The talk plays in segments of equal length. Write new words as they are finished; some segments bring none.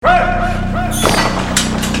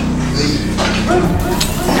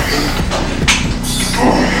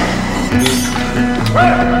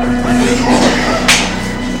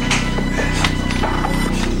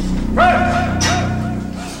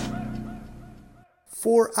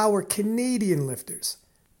For our Canadian lifters,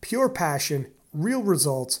 pure passion, real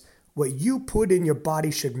results, what you put in your body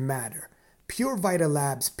should matter. Pure Vita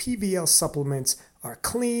Labs PVL supplements are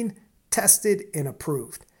clean, tested, and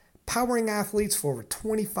approved, powering athletes for over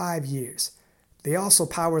 25 years. They also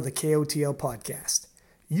power the KOTL podcast.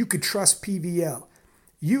 You could trust PVL.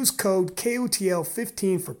 Use code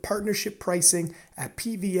KOTL15 for partnership pricing at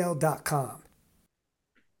PVL.com.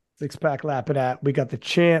 Six pack lapping at. We got the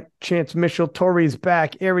champ, Chance Mitchell, Tori's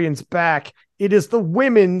back, Arian's back. It is the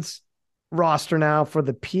women's roster now for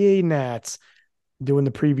the PA Nats. Doing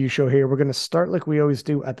the preview show here. We're going to start like we always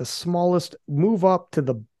do at the smallest, move up to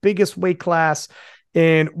the biggest weight class.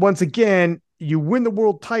 And once again, you win the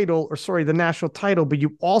world title, or sorry, the national title, but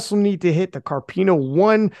you also need to hit the Carpino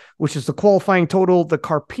 1, which is the qualifying total. The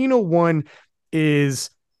Carpino 1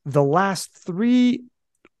 is the last 3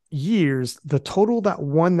 years, the total that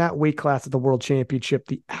won that weight class at the world championship.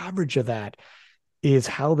 The average of that is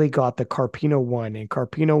how they got the Carpino 1. And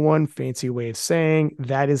Carpino 1, fancy way of saying,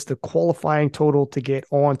 that is the qualifying total to get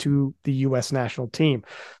onto the U.S. national team.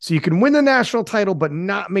 So you can win the national title, but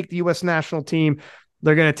not make the U.S. national team.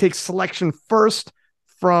 They're going to take selection first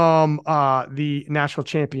from the national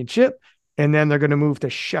championship, and then they're going to move to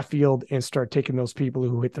Sheffield and start taking those people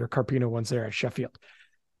who hit their Carpino 1s there at Sheffield.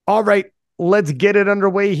 All right, let's get it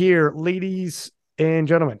underway here, ladies and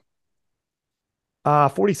gentlemen.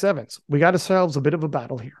 47s. We got ourselves a bit of a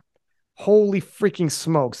battle here. Holy freaking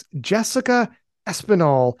smokes. Jessica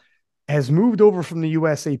Espinal has moved over from the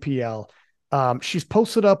USAPL. She's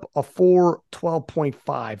posted up a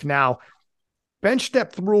 412.5. Now, bench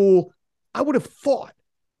depth rule, I would have thought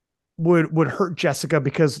would hurt Jessica,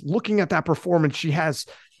 because looking at that performance,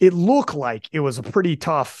 it looked like it was a pretty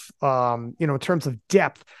tough, in terms of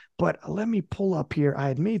depth. But let me pull up here. I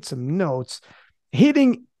had made some notes.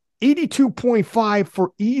 Hitting 82.5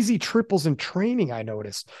 for easy triples in training, I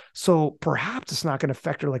noticed. So perhaps it's not going to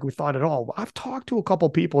affect her like we thought at all. I've talked to a couple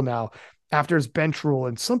people now after his bench rule,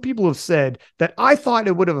 and some people have said that I thought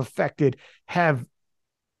it would have affected, have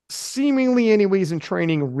seemingly anyways in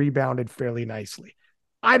training rebounded fairly nicely.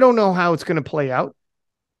 I don't know how it's going to play out.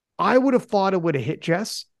 I would have thought it would have hit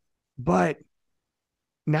Jess, but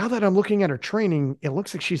now that I'm looking at her training, it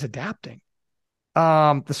looks like she's adapting.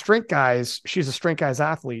 The strength guys, she's a strength guys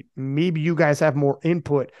athlete. Maybe you guys have more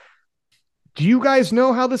input. Do you guys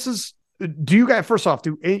know how this is? Do you guys, first off,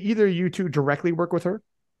 do either of you two directly work with her?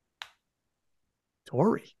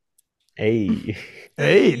 Tori. Hey.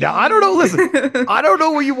 Now I don't know. Listen, I don't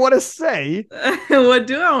know what you want to say. What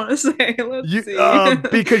do I want to say? Let's see.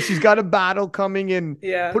 Because she's got a battle coming in.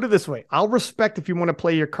 Yeah. Put it this way. I'll respect if you want to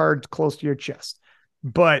play your cards close to your chest.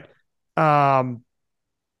 But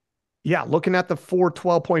yeah, looking at the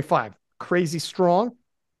 412.5, crazy strong.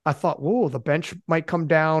 I thought, whoa, the bench might come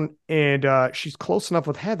down, and she's close enough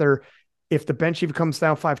with Heather. If the bench even comes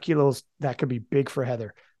down 5 kilos, that could be big for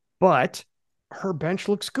Heather. But her bench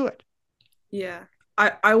looks good. Yeah.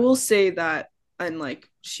 I will say that, and like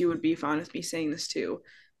she would be fine with me saying this too.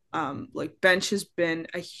 Like bench has been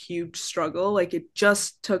a huge struggle. Like it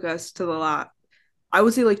just took us to the lot. I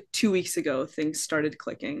would say like 2 weeks ago, things started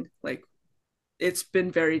clicking. Like it's been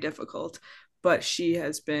very difficult, but she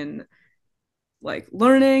has been like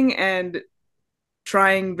learning and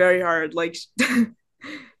trying very hard, like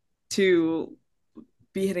to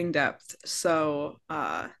be hitting depth. So,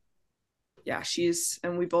 yeah,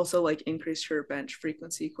 and we've also like increased her bench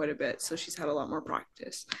frequency quite a bit. So she's had a lot more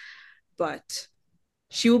practice, but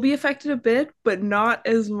she will be affected a bit, but not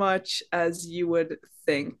as much as you would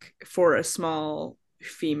think for a small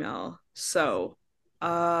female. So,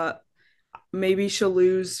 maybe she'll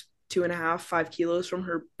lose 2.5, 5 kilos from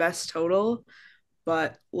her best total,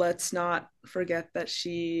 but let's not forget that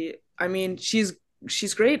she's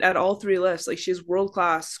great at all 3 lifts. Like she's world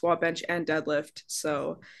class squat, bench, and deadlift.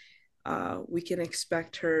 So we can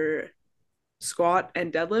expect her squat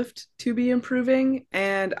and deadlift to be improving.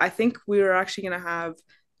 And I think we are actually going to have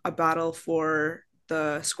a battle for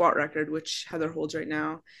the squat record, which Heather holds right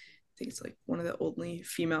now. I think it's like one of the only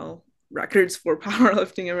female records for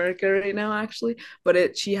powerlifting America right now, actually.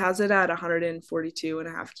 But she has it at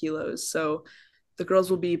 142.5 kilos. So the girls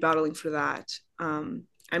will be battling for that.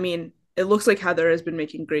 I mean, it looks like Heather has been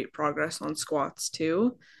making great progress on squats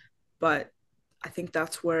too, but I think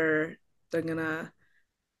that's where they're gonna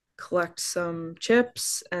collect some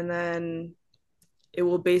chips, and then it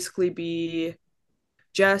will basically be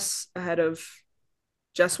Jess will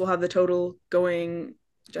have the total going.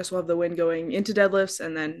 Jess will have the win going into deadlifts,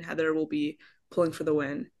 and then Heather will be pulling for the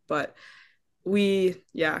win. But we,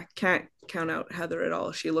 can't count out Heather at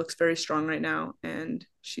all. She looks very strong right now, and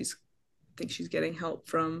I think she's getting help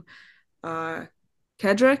from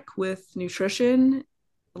Kedrick with nutrition,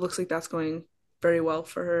 it looks like that's going very well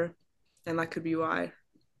for her, and that could be why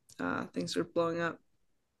things are blowing up.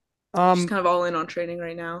 She's Um, kind of all in on training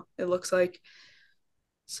right now, it looks like.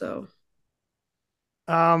 So,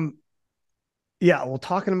 um, yeah, well,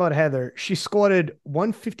 talking about Heather, she squatted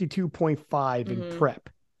 152.5 in mhm. prep.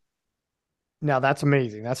 Now that's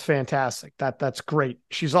amazing. That's fantastic. That's great.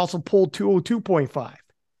 She's also pulled 202.5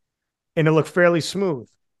 and it looked fairly smooth.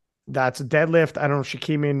 That's a deadlift. I don't know if she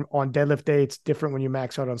came in on deadlift day. It's different when you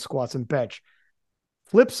max out on squats and bench.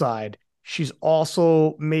 Flip side, she's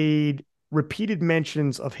also made repeated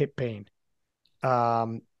mentions of hip pain.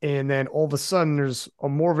 And then all of a sudden, there's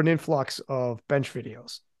more of an influx of bench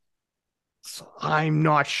videos. So I'm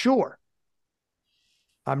not sure.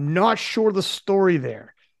 I'm not sure the story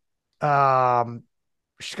there. Um,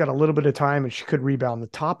 she's got a little bit of time and she could rebound. The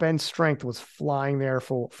top end strength was flying there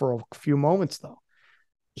for a few moments though.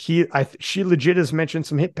 She legit has mentioned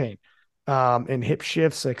some hip pain, and hip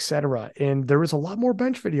shifts, etc. And there was a lot more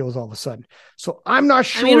bench videos all of a sudden. So I'm not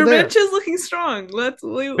I mean, sure her there. bench is looking strong. Bench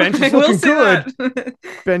I is will looking say good. that.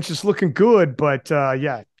 Bench is looking good, but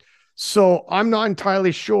yeah. So I'm not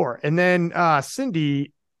entirely sure. And then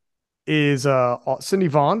Cindy is Cindy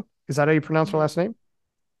Vaughn. Is that how you pronounce her last name?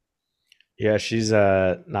 Yeah, she's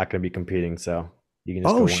not going to be competing, so you can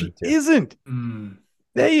just Oh, go one she and isn't. Mm.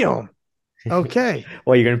 Damn. Okay.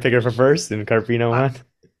 well, you're going to pick her for first in Carpino I, one?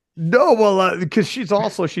 no, well, because she's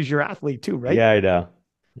your athlete too, right? Yeah, I know.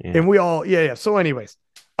 Yeah. And we all, yeah. So, anyways,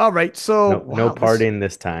 all right. So, No wow, this, partying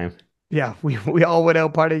this time. yeah, we all went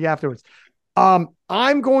out partying afterwards.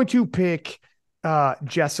 I'm going to pick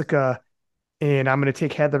Jessica, and I'm going to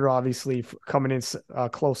take Heather, obviously, coming in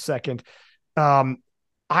close second. Um,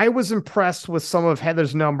 I was impressed with some of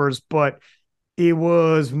Heather's numbers, but it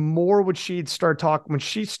was more when she started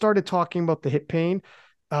talking about the hip pain.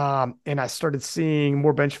 And I started seeing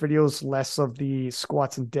more bench videos, less of the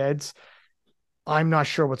squats and deads. I'm not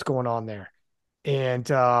sure what's going on there. And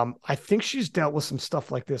I think she's dealt with some stuff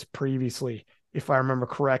like this previously, if I remember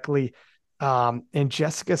correctly. And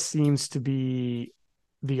Jessica seems to be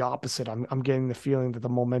the opposite. I'm getting the feeling that the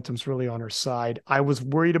momentum's really on her side. I was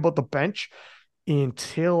worried about the bench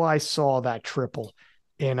until I saw that triple.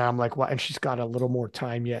 And I'm like, wow. And she's got a little more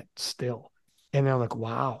time yet still. And then I'm like,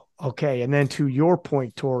 wow. Okay. And then to your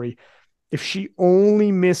point, Tori, if she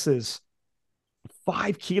only misses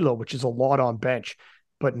 5 kilo, which is a lot on bench,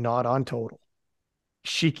 but not on total,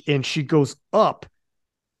 she goes up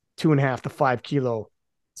 2.5 to 5 kilo,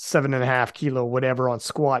 7.5 kilo, whatever on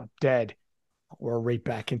squat dead, we're right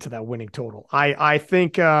back into that winning total. I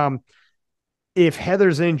think if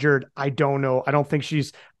Heather's injured, I don't know.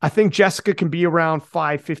 I think Jessica can be around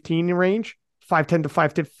 515 range, 510 to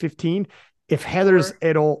 515. If Heather's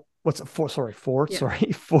at all, what's it, four? Sorry, four. Yeah.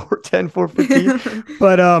 Sorry, 410, 415.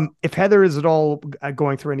 But if Heather is at all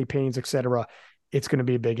going through any pains, etc., it's going to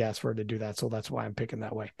be a big ask for her to do that. So that's why I'm picking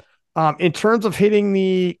that way. In terms of hitting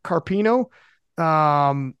the Carpino,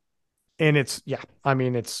 and it's, yeah, I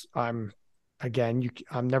mean, I'm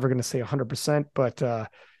never going to say 100%, but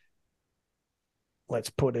let's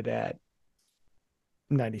put it at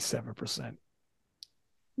 97%.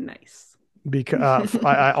 Nice. Because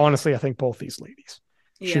I honestly, I think both these ladies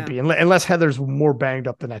should be, unless Heather's more banged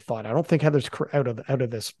up than I thought. I don't think Heather's out of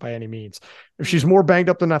this by any means. If she's more banged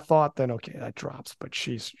up than I thought, then okay, that drops. But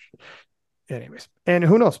anyways. And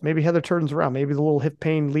who knows? Maybe Heather turns around. Maybe the little hip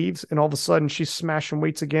pain leaves, and all of a sudden she's smashing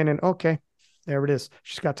weights again. And okay, there it is.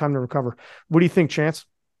 She's got time to recover. What do you think, Chance?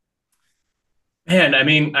 Man, I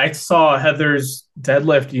mean, I saw Heather's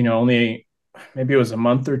deadlift, only maybe it was a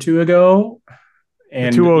month or two ago.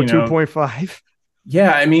 And 202.5.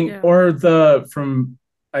 Yeah, I mean, or from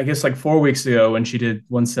I guess like 4 weeks ago when she did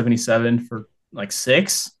 177 for like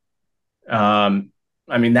 6. I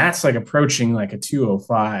mean, that's like approaching like a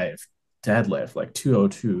 205 deadlift, like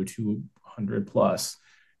 202, 200 plus,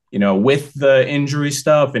 with the injury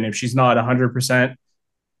stuff. And if she's not 100%,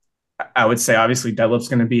 I would say obviously deadlift's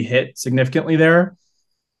going to be hit significantly there.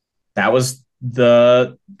 That was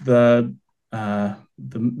the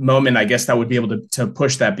moment, I guess, that would be able to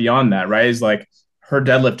push that beyond that, right? Is like her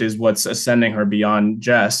deadlift is what's ascending her beyond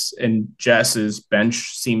Jess, and Jess's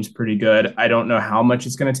bench seems pretty good. I don't know how much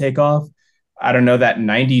it's going to take off. I don't know, that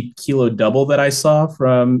 90 kilo double that I saw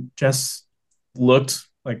from Jess looked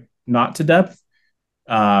like not to depth,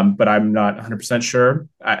 but I'm not 100% sure.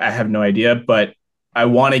 I have no idea, but I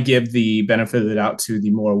want to give the benefit of the doubt to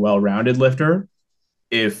the more well-rounded lifter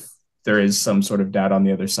if there is some sort of doubt on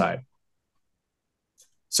the other side.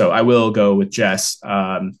 So I will go with Jess.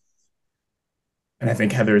 And I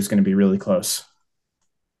think Heather is going to be really close.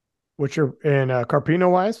 What's your, and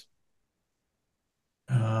Carpino wise?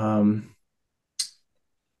 Um,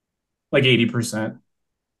 like 80%.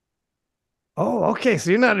 Oh, okay. So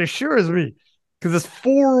you're not as sure as me because it's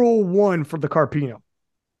 401 for the Carpino.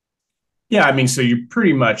 Yeah, I mean, so you're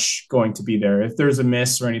pretty much going to be there. If there's a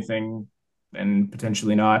miss or anything, then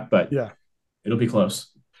potentially not, but Yeah. it'll be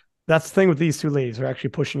close. That's the thing with these two ladies. They're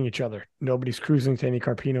actually pushing each other. Nobody's cruising to any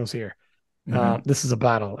Carpinos here. Mhm. This is a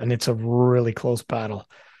battle, and it's a really close battle.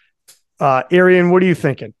 Arian, what are you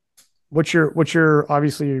thinking? What's your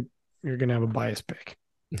obviously you're gonna have a biased pick.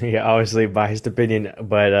 Yeah, obviously biased opinion,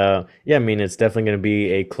 but yeah, I mean it's definitely going to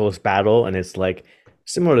be a close battle, and it's like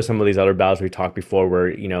similar to some of these other battles we talked before,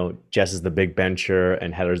 where Jess is the big bencher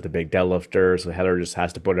and Heather's the big deadlifter, so Heather just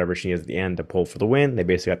has to put whatever she needs at the end to pull for the win. They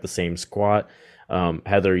basically got the same squat.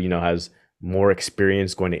 Heather, has more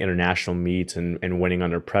experience going to international meets and winning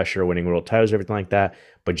under pressure, winning world titles, everything like that.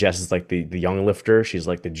 But Jess is like the young lifter. She's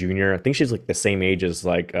like the junior. I think she's like the same age as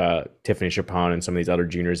like Tiffany Chapon and some of these other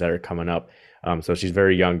juniors that are coming up. So she's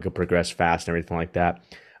very young, could progress fast and everything like that.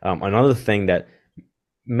 Another thing that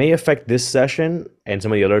may affect this session and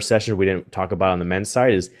some of the other sessions we didn't talk about on the men's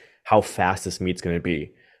side is how fast this meet's going to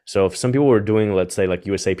be. So if some people were doing, let's say, like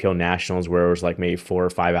USAPL Nationals, where it was like maybe 4 or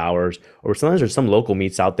 5 hours, or sometimes there's some local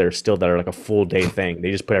meets out there still that are like a full day thing.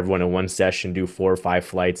 They just put everyone in one session, do 4 or 5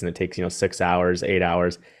 flights, and it takes 6 hours, 8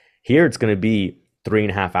 hours. Here it's going to be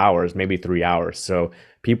 3.5 hours, maybe 3 hours. So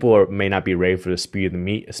people may not be ready for the speed of the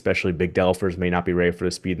meet, especially big delfers may not be ready for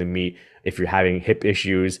the speed of the meet. If you're having hip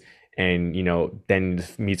issues and then the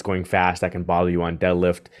meet's going fast, that can bother you on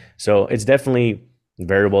deadlift. So it's definitely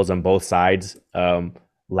variables on both sides.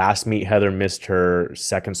 Last meet, Heather missed her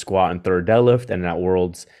second squat and third deadlift, and at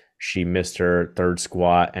Worlds, she missed her third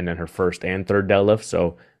squat and then her first and third deadlift.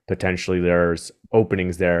 So potentially there's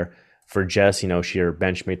openings there for Jess. Her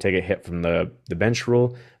bench may take a hit from the bench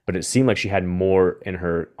rule, but it seemed like she had more in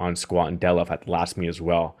her on squat and deadlift at the last meet as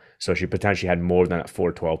well. So she potentially had more than at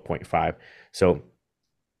 412.5. So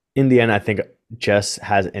in the end, I think Jess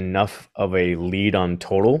has enough of a lead on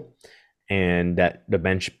total and that the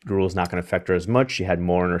bench rule is not going to affect her as much. She had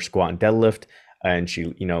more in her squat and deadlift, and she,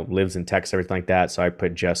 lives in Texas, everything like that. So I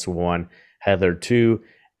put Jess 1, Heather 2,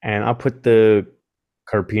 and I'll put the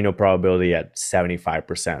Carpino probability at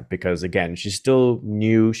 75% because again, she's still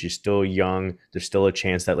new, she's still young. There's still a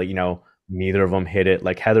chance that neither of them hit it.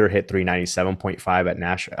 Like Heather hit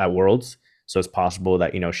 397.5 at Worlds. So it's possible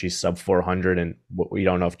that, she's sub 400 and we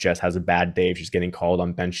don't know if Jess has a bad day. If she's getting called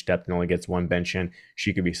on bench depth and only gets one bench in,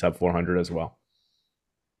 she could be sub 400 as well.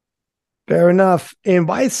 Fair enough. And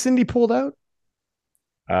why is Cindy pulled out?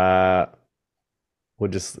 We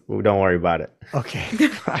don't worry about it. Okay.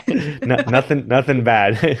 Nothing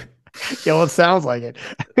bad. Yeah, well, it sounds like it.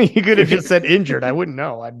 You could have just said injured. I wouldn't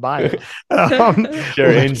know. I'd buy it.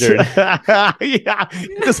 Sure, injured. Yeah,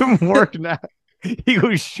 it doesn't work now. He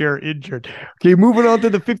was sure injured. Okay, moving on to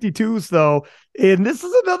the 52s though, and this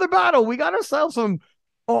is another battle. We got ourselves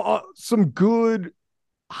some good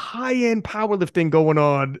high-end powerlifting going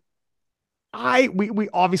on. We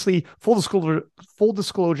obviously full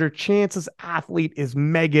disclosure. Chance's athlete is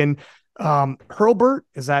Megan Hurlburt.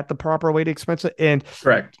 Is that the proper way to express it? And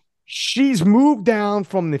correct. She's moved down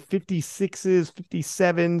from the 56s,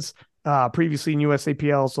 57s. Previously in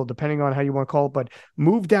USAPL, so depending on how you want to call it, but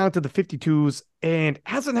moved down to the 52s and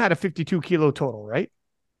hasn't had a 52 kilo total, right?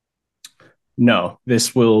 No,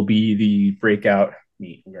 this will be the breakout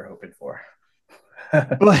meet we're hoping for.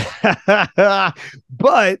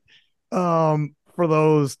 but for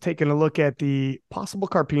those taking a look at the possible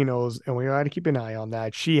Carpinos, and we got to keep an eye on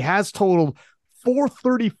that, she has totaled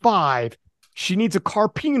 435. She needs a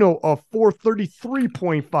Carpino of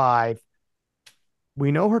 433.5.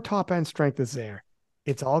 We know her top end strength is there.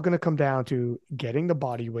 It's all going to come down to getting the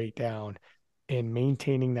body weight down and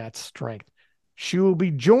maintaining that strength. She will be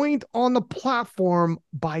joined on the platform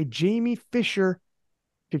by Jamie Fisher,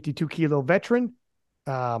 52 kilo veteran.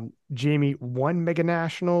 Jamie won Mega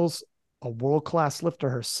Nationals, a world-class lifter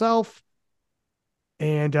herself.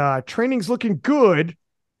 And training's looking good.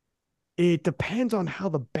 It depends on how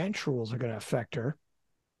the bench rules are going to affect her.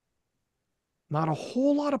 Not a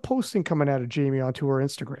whole lot of posting coming out of Jamie onto her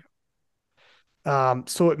Instagram.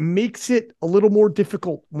 So it makes it a little more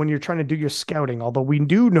difficult when you're trying to do your scouting. Although we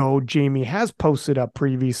do know Jamie has posted up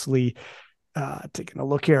previously, taking a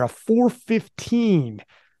look here, a 415.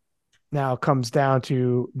 Now comes down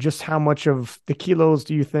to just how much of the kilos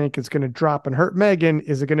do you think is going to drop and hurt Megan?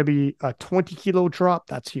 Is it going to be a 20 kilo drop?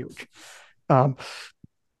 That's huge.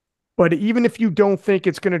 But even if you don't think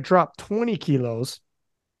it's going to drop 20 kilos,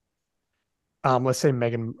 let's say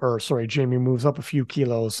Jamie moves up a few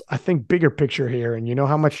kilos. I think bigger picture here, and you know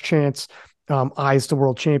how much chance eyes to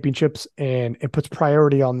world championships, and it puts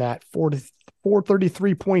priority on that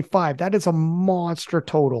 433.5. That is a monster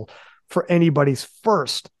total for anybody's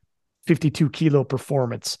first 52 kilo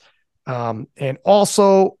performance. And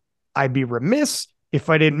also, I'd be remiss if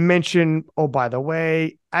I didn't mention, oh, by the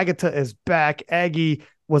way, Agata is back. Aggie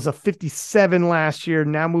was a 57 last year,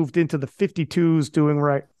 now moved into the 52s,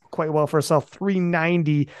 doing quite well for herself.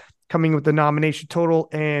 390 coming with the nomination total.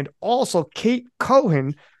 And also, Kate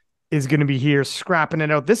Cohen is going to be here scrapping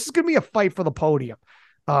it out. This is going to be a fight for the podium.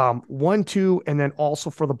 1, 2, and then also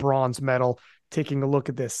for the bronze medal. Taking a look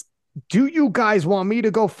at this. Do you guys want me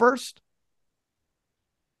to go first?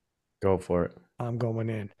 Go for it. I'm going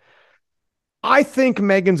in. I think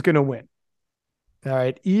Megan's going to win. All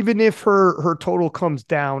right. Even if her total comes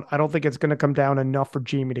down, I don't think it's going to come down enough for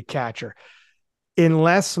Jamie to catch her.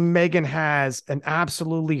 Unless Megan has an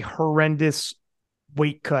absolutely horrendous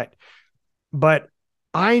weight cut. But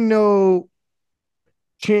I know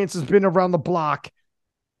Chance has been around the block.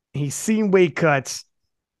 He's seen weight cuts.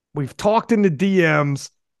 We've talked in the DMs,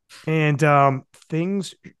 and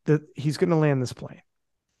things that he's going to land this plane.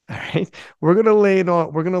 All right, we're going to land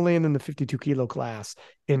in the 52 kilo class,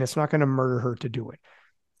 and it's not going to murder her to do it.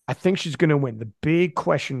 I think she's going to win. The big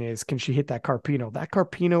question is, can she hit that Carpino? That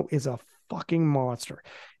Carpino is a fucking monster.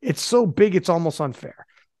 It's so big, it's almost unfair.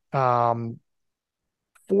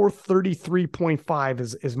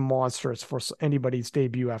 433.5 is monstrous for anybody's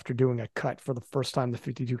debut after doing a cut for the first time in the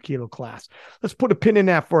 52 kilo class. Let's put a pin in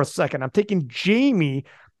that for a second. I'm taking Jamie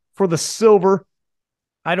for the silver.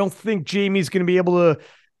 I don't think Jamie's going to be able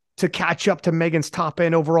to catch up to Megan's top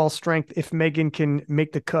end overall strength if Megan can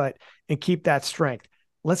make the cut and keep that strength.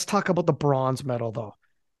 Let's talk about the bronze medal, though.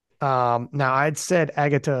 Now, I'd said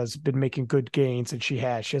Agata has been making good gains, and she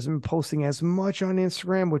hasn't been posting as much on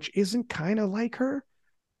Instagram, which isn't kind of like her.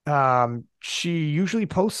 She usually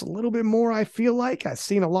posts a little bit more, I feel like. I've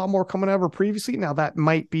seen a lot more coming out of her previously. Now, that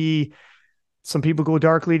might be some people go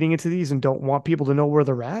dark leading into these and don't want people to know where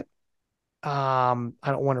they're at. I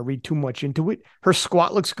don't want to read too much into it. Her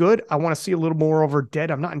squat looks good. I want to see a little more of her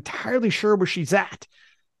dead. I'm not entirely sure where she's at.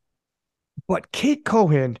 But Kate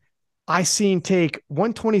Cohen, I seen take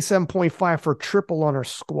 127.5 for triple on her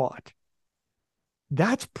squat.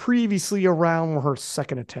 That's previously around where her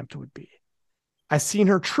second attempt would be. I seen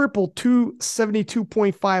her triple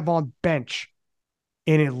 272.5 on bench,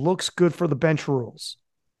 and it looks good for the bench rules.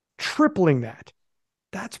 Tripling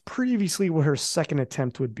that's previously what her second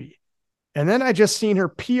attempt would be. And then I just seen her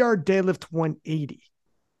PR deadlift 180.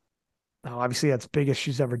 Now, obviously, that's biggest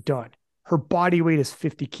she's ever done. Her body weight is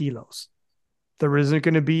 50 kilos. There isn't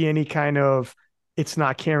going to be any kind of, it's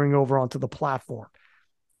not carrying over onto the platform.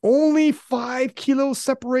 Only 5 kilos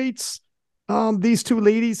separates these two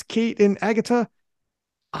ladies, Kate and Agata.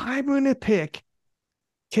 I'm going to pick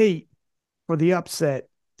Kate for the upset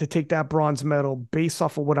to take that bronze medal based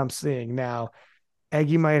off of what I'm seeing. Now,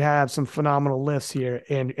 Aggie might have some phenomenal lifts here,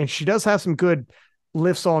 and she does have some good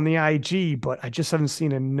lifts on the IG, but I just haven't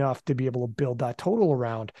seen enough to be able to build that total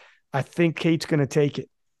around. I think Kate's going to take it.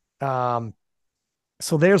 So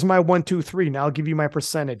there's my 1, 2, 3. Now I'll give you my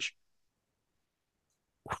percentage.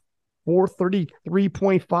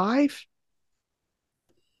 433.5.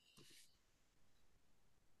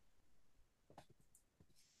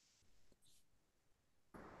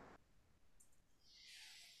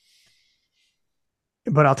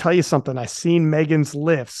 But I'll tell you something. I've seen Megan's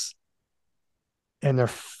lifts, and they're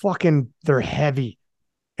heavy,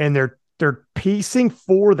 and they're pacing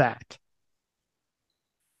for that.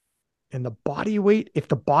 And the body weight, if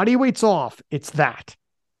the body weight's off, it's that.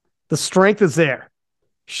 The strength is there.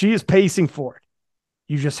 She is pacing for it.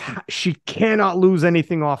 She cannot lose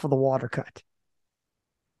anything off of the water cut.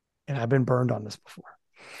 And I've been burned on this before.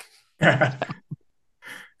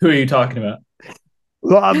 Who are you talking about?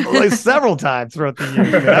 Well, like several times throughout the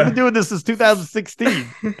year. I've been doing this since 2016.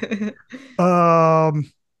 I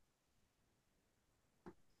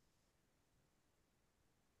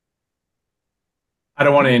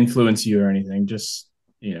don't want to influence you or anything. Just,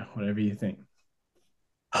 whatever you think.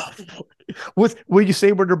 Will you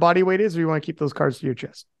say what her body weight is, or you want to keep those cards to your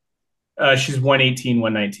chest? She's 118,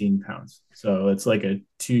 119 pounds. So it's like a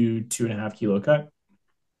 2.5 kilo cut.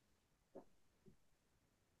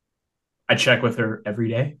 I check with her every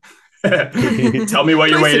day. Tell me what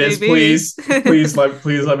your weight is, please. Please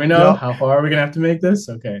let me know. Yep. How far are we gonna have to make this?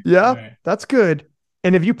 Okay. Yeah, right. That's good.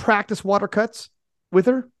 And have you practiced water cuts with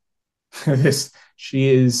her? She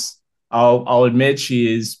is. I'll admit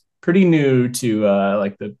she is pretty new to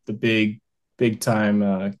like the big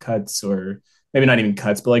time cuts, or maybe not even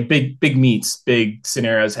cuts, but like big meets, big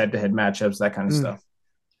scenarios, head to head matchups, that kind of stuff.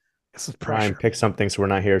 This is Ryan, pressure. pick something so we're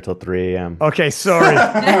not here till 3 a.m. Okay, sorry.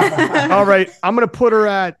 All right, I'm going to put her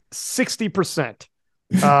at 60%.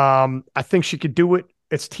 I think she could do it.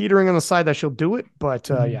 It's teetering on the side that she'll do it, but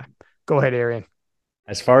yeah. Go ahead, Arian.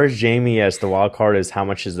 As far as Jamie, yes, the wild card is how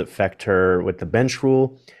much does it affect her with the bench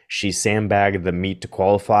rule. She sandbagged the meet to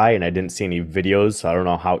qualify, and I didn't see any videos, so I don't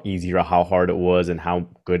know how easy or how hard it was and how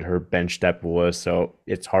good her bench step was. So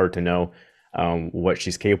it's hard to know what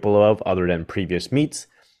she's capable of other than previous meets.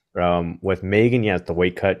 With Megan, yeah, it's the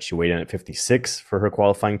weight cut. She weighed in at 56 for her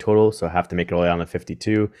qualifying total, so I have to make it all the way down to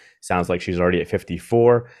 52. Sounds like she's already at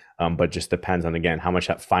 54, but just depends on, again, how much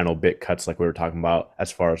that final bit cuts, like we were talking about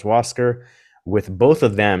as far as Wasker. With both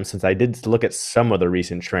of them, since I did look at some of the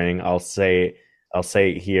recent training, I'll say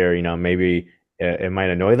here, you know, maybe it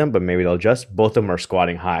might annoy them, but maybe they'll just, both of them are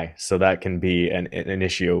squatting high. So that can be an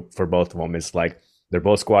issue for both of them. It's like they're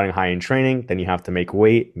both squatting high in training, then you have to make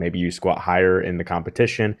weight. Maybe you squat higher in the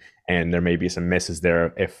competition, and there may be some misses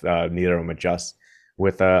there if neither of them adjust.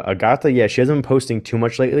 With Agatha, yeah, she hasn't been posting too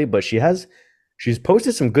much lately, but she's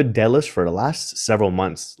posted some good deadlifts for the last several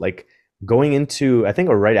months. Like going into, I think,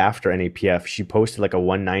 or right after NAPF, she posted like a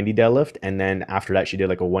 190 deadlift, and then after that, she did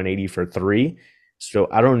like a 180 for 3. So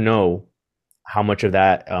I don't know how much of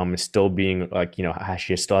that is still being like, you know,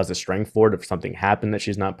 she still has the strength for it if something happened that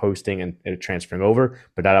she's not posting and transferring over,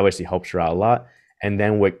 but that obviously helps her out a lot. And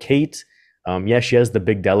then with Kate, yeah, she has the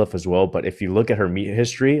big deadlift as well, but if you look at her meet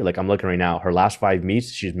history, like I'm looking right now, her last 5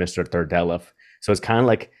 meets, she's missed her 3rd deadlift. So it's kind of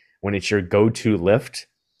like when it's your go-to lift,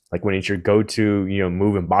 like when it's your go-to, you know,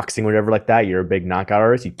 move in boxing or whatever like that, you're a big knockout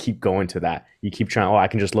artist, you keep going to that. You keep trying, oh, I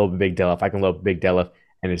can just load up a big deadlift, I can load up a big deadlift,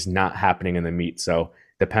 and it's not happening in the meet. So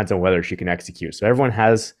depends on whether she can execute. So everyone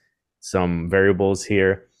has some variables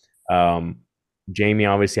here. Jamie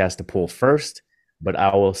obviously has to pull first, but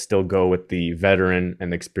I will still go with the veteran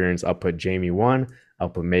and the experience. I'll put Jamie 1, I'll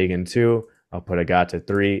put Megan 2, I'll put Agatha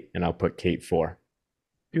 3, and I'll put Kate 4.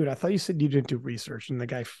 Dude, I thought you said you didn't do research, and the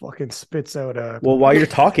guy fucking spits out a. Well, while you're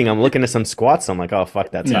talking, I'm looking at some squats. I'm like, oh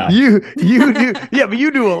fuck, that's high. You do, yeah, but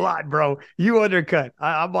you do a lot, bro. You undercut.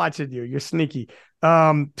 I'm watching you. You're sneaky.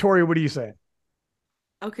 Tori, what do you say?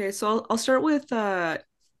 Okay, so I'll start with Agatha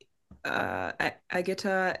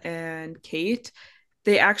and Kate.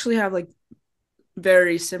 They actually have like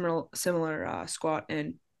very similar squat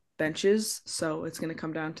and benches, so it's going to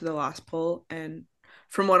come down to the last pull. And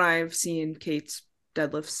from what I've seen, Kate's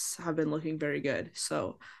deadlifts have been looking very good,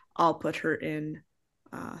 so I'll put her in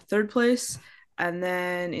 3rd place, and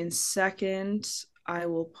then in 2nd I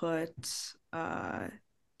will put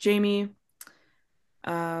Jamie.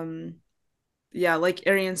 Yeah, like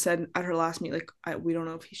Arian said at her last meet, like we don't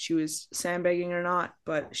know if she was sandbagging or not,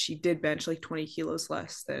 but she did bench like 20 kilos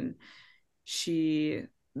less than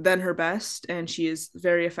her best, and she is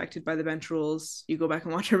very affected by the bench rules. You go back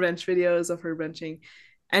and watch her bench videos of her benching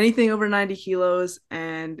anything over 90 kilos,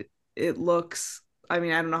 and it looks, I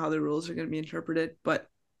mean, I don't know how the rules are going to be interpreted, but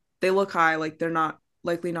they look high, like they're not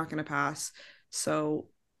likely not going to pass. So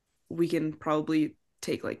we can probably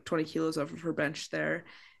take like 20 kilos off of her bench there.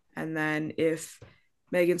 And then if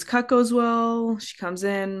Megan's cut goes well, she comes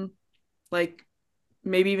in, like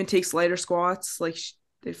maybe even takes lighter squats, like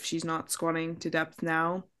if she's not squatting to depth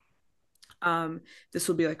now. This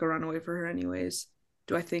will be like a runaway for her anyways.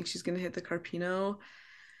 Do I think she's going to hit the Carpino?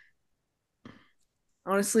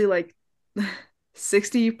 Honestly, like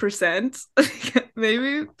 60%,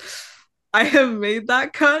 maybe. I have made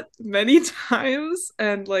that cut many times.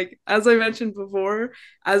 And like, as I mentioned before,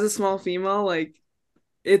 as a small female, like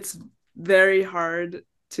it's very hard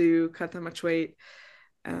to cut that much weight.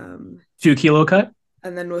 2 kilo cut?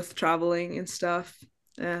 And then with traveling and stuff.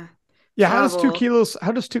 Yeah. How does 2 kilos,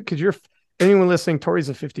 because you're, anyone listening, Tori's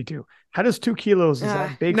a 52. How does 2 kilos, is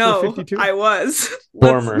that big for 52? I was.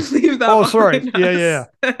 Former. Oh, sorry. Yeah.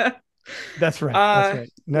 That's right. That's right.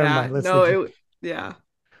 Never mind. Let's yeah.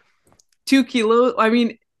 2 kilos. I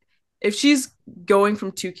mean, if she's going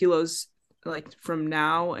from 2 kilos, like from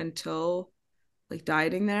now until like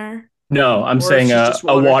dieting there. No, I'm saying a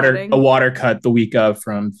water cut the week of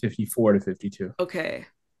from 54 to 52. Okay.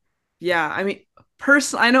 Yeah. I mean,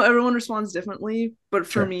 I know everyone responds differently, but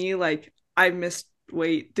for me, like I missed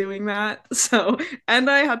weight doing that. So, and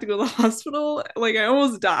I had to go to the hospital. Like I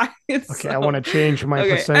almost died. Okay. So. I want to change my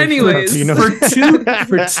percentage. Anyways,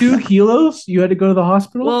 for 2 kilos, you had to go to the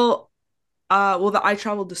hospital? I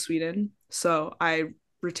traveled to Sweden, so I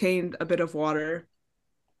retained a bit of water.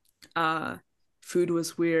 Food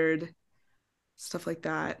was weird, stuff like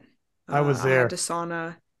that. I was there. I had to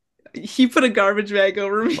sauna. He put a garbage bag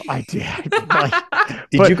over me. I did.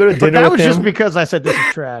 Did you go to dinner? That was just because I said this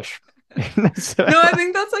is trash. No, I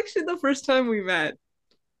think that's actually the first time we met.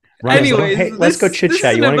 Ryan, so Anyways, hey, let's go chit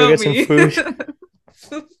chat. You want to go get some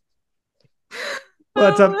food?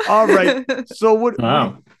 But all right. So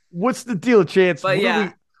Wow. what's the deal, Chance? But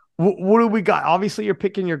What do we got? Obviously, you're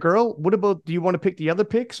picking your girl. What about? Do you want to pick the other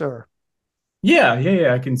picks or? Yeah,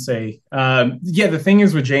 I can say. Yeah, the thing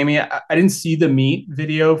is with Jamie, I didn't see the meet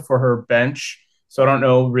video for her bench, so I don't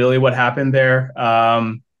know really what happened there.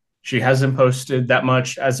 She hasn't posted that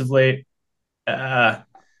much as of late. Uh,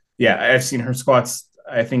 yeah, I've seen her squats.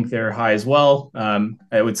 I think they're high as well.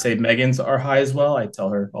 I would say Megan's are high as well. I tell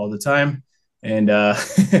her all the time. And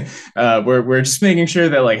we're just making sure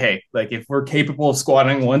that like, hey, like if we're capable of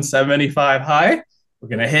squatting 175 high, we're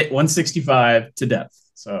gonna hit 165 to depth.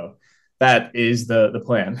 So that is the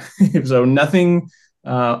plan. So nothing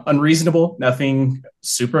unreasonable, nothing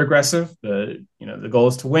super aggressive. The goal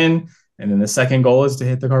is to win, and then the second goal is to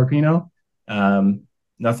hit the Carpino.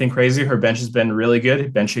 Nothing crazy. Her bench has been really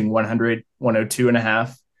good, benching 100, 102 and a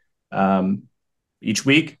half each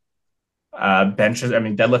week.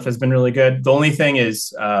 Deadlift has been really good. The only thing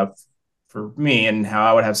is for me and how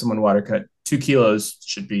I would have someone water cut, 2 kilos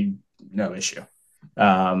should be no issue.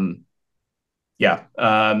 Yeah.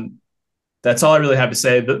 That's all I really have to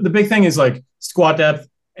say. The big thing is like squat depth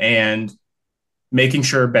and making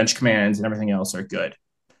sure bench commands and everything else are good.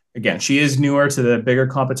 Again, she is newer to the bigger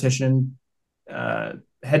competition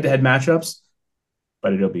head-to-head matchups,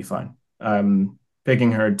 but it'll be fun. I'm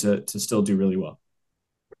picking her to still do really well.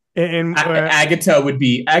 And Agata would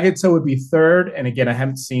be third, and again, I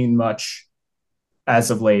haven't seen much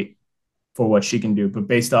as of late for what she can do, but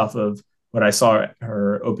based off of what I saw at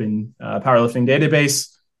her open powerlifting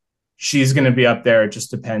database, she's going to be up there. It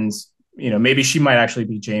just depends. Maybe she might actually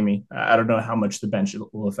be Jamie. I don't know how much the bench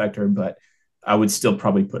will affect her, but I would still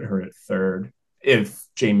probably put her at third if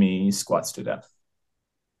Jamie squats to death.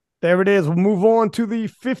 There it is. We'll move on to the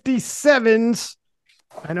 57s.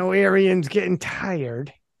 I know Arian's getting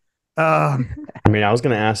tired. I was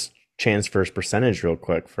going to ask Chance first percentage real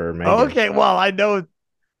quick for Megan. Okay, well, I know.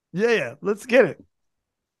 Yeah, let's get it.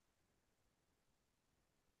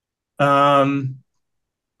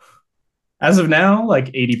 As of now, like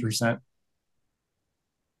 80%.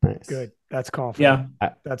 Nice. Good. That's confident.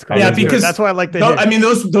 Yeah. That's confident. Yeah, because that's why I like the hit. I mean,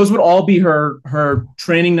 those would all be her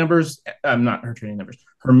training numbers. Not her training numbers.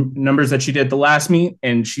 Her numbers that she did the last meet,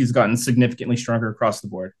 and she's gotten significantly stronger across the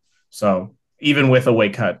board. So even with a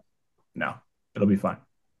weight cut, no, it'll be fine.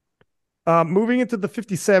 Moving into the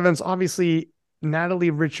 57s, obviously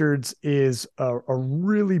Natalie Richards is a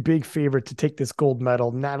really big favorite to take this gold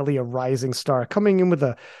medal. Natalie, a rising star, coming in with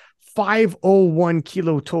a 501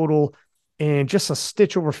 kilo total and just a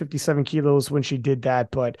stitch over 57 kilos when she did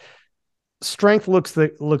that. But strength looks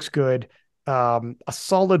good. A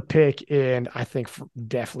solid pick, and I think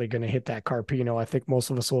definitely going to hit that Carpino. I think most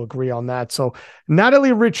of us will agree on that. So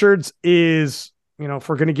Natalie Richards is, if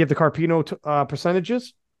we're going to give the Carpino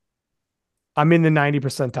percentages, I'm in the 90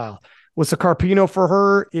 percentile. What's the Carpino for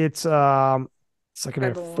her? It's like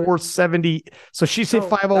 470. So she said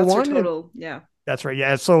 501. That's her total. Yeah. That's right.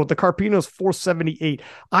 Yeah. So the Carpino is 478.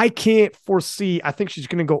 I can't foresee. I think she's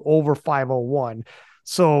going to go over 501.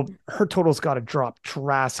 So her total's got to drop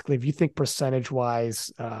drastically. If you think percentage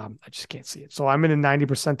wise, I just can't see it. So I'm in a 90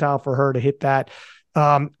 percentile for her to hit that.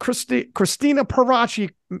 Christina Parachi,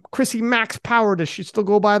 Chrissy Max Power. Does she still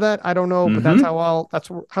go by that? I don't know, but that's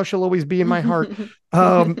how she'll always be in my heart.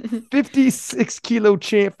 56 kilo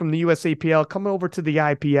champ from the USAPL coming over to the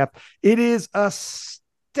IPF. It is a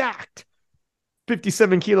stacked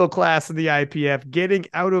 57 kilo class in the IPF. Getting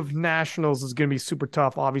out of nationals is going to be super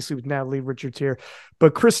tough, obviously, with Natalie Richards here.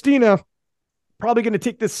 But Christina probably going to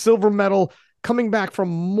take this silver medal, coming back from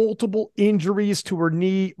multiple injuries to her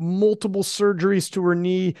knee, multiple surgeries to her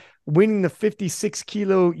knee, winning the 56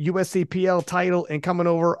 kilo USAPL title and coming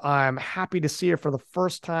over. I'm happy to see her for the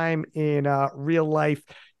first time in real life.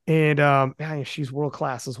 And she's world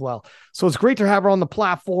class as well. So it's great to have her on the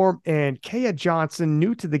platform. And Kaya Johnson,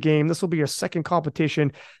 new to the game, this will be her second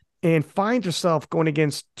competition, and finds herself going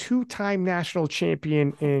against two-time national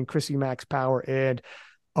champion in Chrissy Max Power and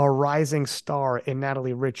a rising star in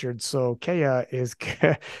Natalie Richards. So Kaya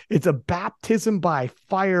it's a baptism by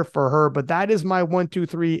fire for her. But that is my 1, 2,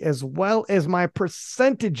 3, as well as my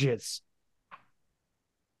percentages.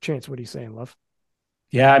 Chance, what are you saying, love?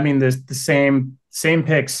 Yeah, I mean, there's the same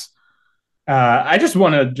picks. I just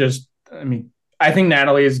want to I think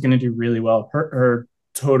Natalie is going to do really well. Her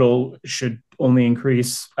total should only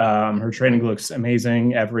increase. Her training looks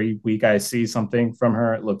amazing. Every week I see something from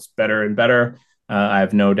her. It looks better and better. I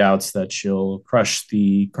have no doubts that she'll crush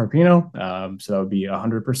the Carpino. So that would be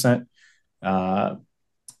 100%.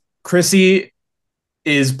 Chrissy,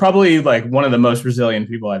 is probably like one of the most resilient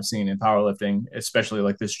people I've seen in powerlifting, especially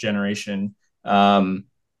like this generation.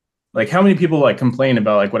 Like how many people like complain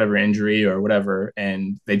about like whatever injury or whatever,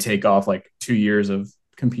 and they take off like 2 years of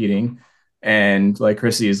competing, and like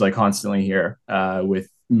Chrissy is like constantly here with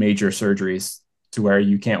major surgeries to where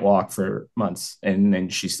you can't walk for months, and then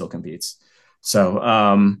she still competes. So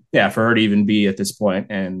yeah, for her to even be at this point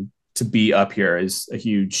and to be up here is a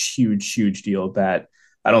huge, huge, huge deal that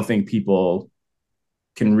I don't think people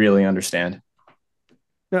can really understand.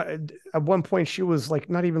 At one point, she was like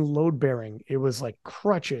not even load bearing. It was like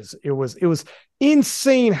crutches. It was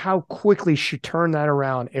insane how quickly she turned that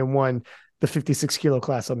around and won the 56 kilo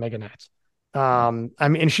class of Megan Nats. I mean,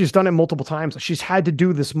 and she's done it multiple times. She's had to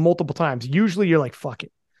do this multiple times. Usually you're like, fuck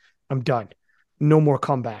it, I'm done. No more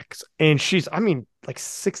comebacks. And she's, I mean, like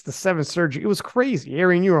 6 to 7 surgery. It was crazy.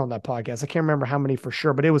 Arian, you were on that podcast. I can't remember how many for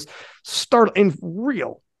sure, but it was in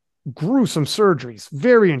real gruesome surgeries,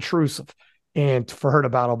 very intrusive. And for her to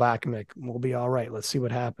battle back and like, we'll be all right. Let's see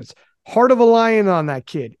what happens. Heart of a lion on that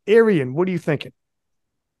kid. Arian, what are you thinking?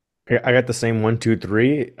 I got the same 1, 2,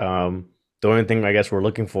 3. The only thing I guess we're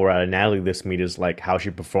looking for out of Natalie this meet is like how she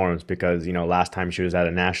performs because last time she was at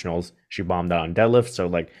a nationals, she bombed out on deadlift. So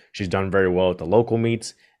like she's done very well at the local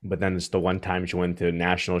meets, but then it's the one time she went to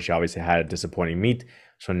nationals, she obviously had a disappointing meet.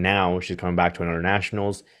 So now she's coming back to another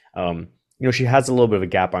nationals. She has a little bit of a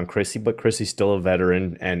gap on Chrissy, but Chrissy's still a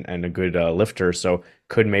veteran and a good lifter, so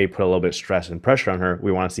could maybe put a little bit of stress and pressure on her.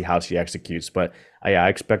 We want to see how she executes, but I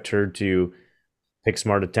expect her to pick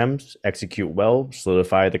smart attempts, execute well,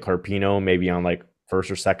 solidify the Carpino maybe on like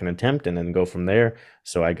first or second attempt, and then go from there.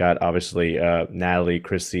 So I got obviously Natalie,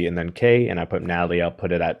 Chrissy, and then Kay, and I put Natalie. I'll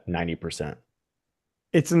put it at 90%.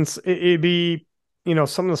 It'd be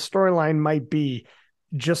some of the storyline might be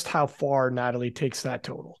just how far Natalie takes that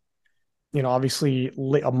total. Obviously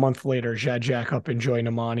a month later, Jad Jacob and Joy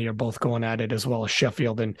Namani are both going at it as well as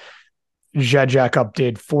Sheffield, and Jad Jacob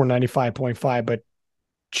did 495.5, but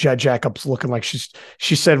Jed Jacobs looking like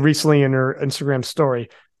she said recently in her Instagram story,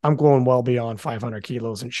 I'm going well beyond 500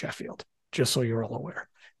 kilos in Sheffield, just so you're all aware.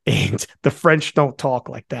 And the French don't talk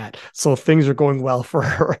like that. So things are going well for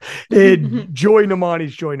her. Joy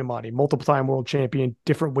Namani's Joy Namani, multiple time world champion,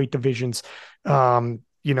 different weight divisions. So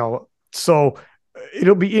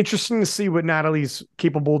it'll be interesting to see what Natalie's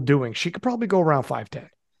capable of doing. She could probably go around 5'10".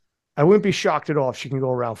 I wouldn't be shocked at all if she can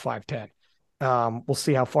go around 5'10". We'll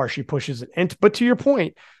see how far she pushes it. But to your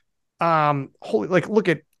point, look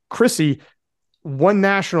at Chrissy, won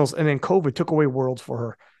nationals and then COVID took away worlds for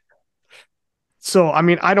her. So, I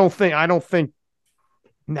mean, I don't think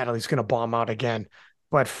Natalie's going to bomb out again,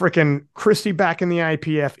 but freaking Christy back in the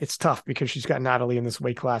IPF, it's tough because she's got Natalie in this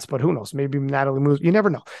weight class, but who knows? Maybe Natalie moves. You never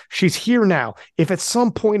know. She's here now. If at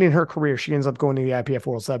some point in her career, she ends up going to the IPF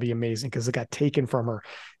Worlds, that'd be amazing because it got taken from her.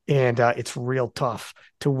 And it's real tough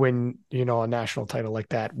to win, a national title like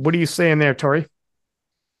that. What are you saying there, Tori?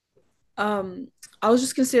 I was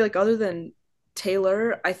just gonna say, like, other than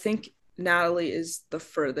Taylor, I think Natalie is the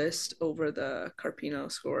furthest over the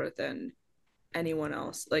Carpino score than anyone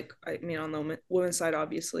else. Like, I mean, on the women's side,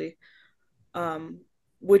 obviously,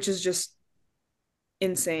 which is just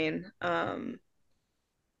insane. I'm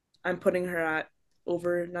putting her at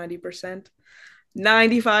over 90%.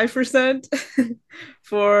 95%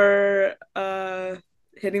 for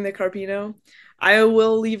hitting the Carpino. I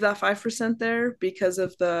will leave that 5% there because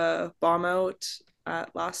of the bomb out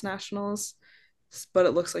at last nationals, but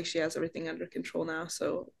it looks like she has everything under control now,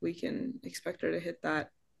 so we can expect her to hit that,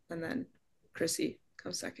 and then Chrissy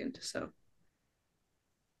comes second. So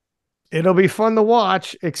it'll be fun to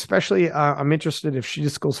watch, especially I'm interested if she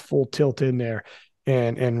just goes full tilt in there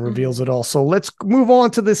and reveals it all. So let's move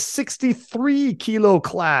on to the 63 kilo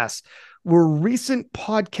class, where recent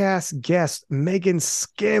podcast guest Megan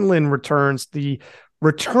Scanlon returns. The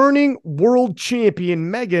returning world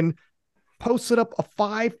champion Megan posted up a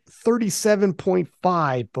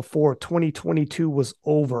 537.5 before 2022 was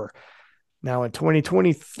over. Now in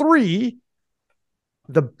 2023,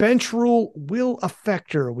 the bench rule will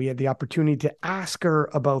affect her. We had the opportunity to ask her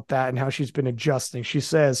about that and how she's been adjusting. She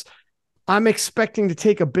says, I'm expecting to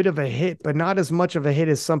take a bit of a hit, but not as much of a hit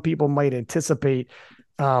as some people might anticipate.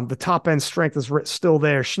 The top end strength is still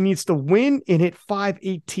there. She needs to win and hit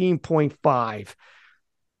 518.5.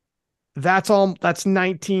 That's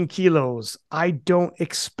 19 kilos. I don't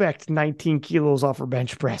expect 19 kilos off her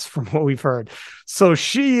bench press from what we've heard. So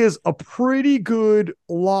she is a pretty good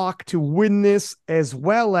lock to win this, as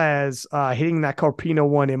well as hitting that Carpino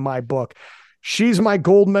one in my book. She's my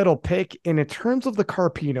gold medal pick. And in terms of the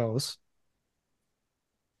Carpinos,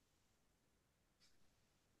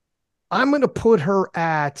 I'm going to put her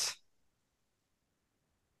at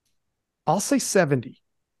I'll say 70.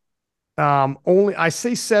 I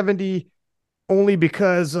say 70 only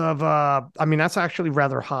because of I mean, that's actually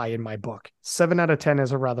rather high in my book. 7 out of 10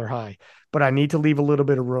 is a rather high, but I need to leave a little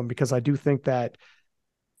bit of room because I do think that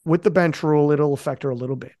with the bench rule, it'll affect her a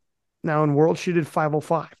little bit. Now in World, she did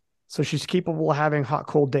 505. So she's capable of having hot,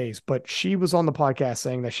 cold days, but she was on the podcast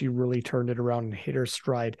saying that she really turned it around and hit her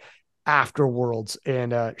stride after Worlds,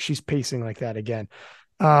 and she's pacing like that again.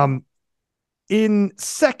 In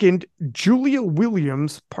second, Julia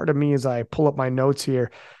Williams, pardon me as I pull up my notes here,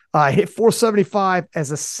 hit 475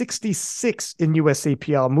 as a 66 in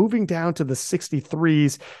USAPL, moving down to the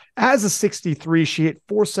 63s. As a 63, she hit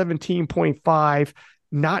 417.5.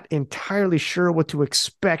 Not entirely sure what to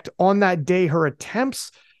expect on that day. Her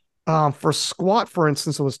attempts for squat, for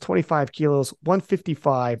instance, it was 25 kilos,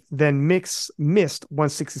 155, then missed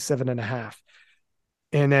 167.5.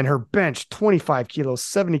 And then her bench, 25 kilos,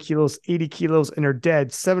 70 kilos, 80 kilos, and her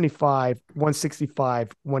dead, 75, 165,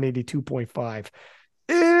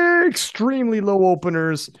 182.5. Extremely low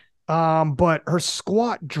openers. But her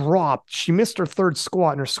squat dropped. She missed her third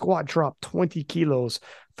squat, and her squat dropped 20 kilos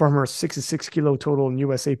from her 66 kilo total in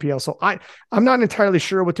USAPL. So I'm not entirely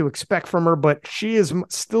sure what to expect from her, but she is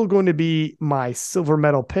still going to be my silver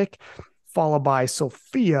medal pick, followed by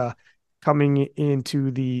Sophia coming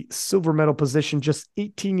into the silver medal position, just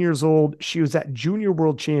 18 years old. She was at Junior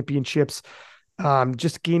World Championships,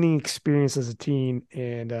 just gaining experience as a teen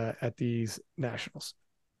and at these nationals.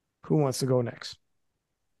 Who wants to go next?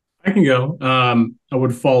 I can go. I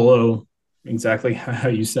would follow exactly how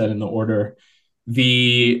you said in the order.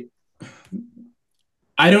 I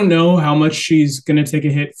don't know how much she's going to take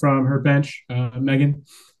a hit from her bench, Megan.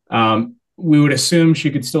 We would assume she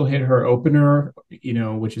could still hit her opener,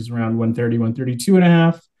 which is around 130,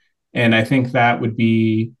 132.5. And I think that would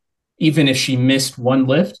be, even if she missed one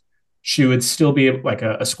lift, she would still be like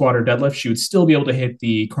a squat or deadlift. She would still be able to hit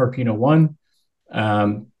the Carpino 1.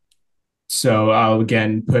 So I'll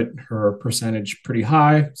again put her percentage pretty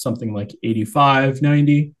high, something like 85,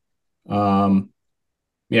 90. I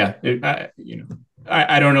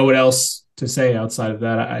don't know what else to say outside of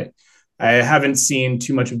that. I haven't seen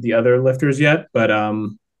too much of the other lifters yet, but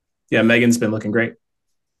Megan's been looking great.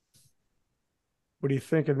 What are you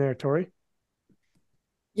thinking there, Tori?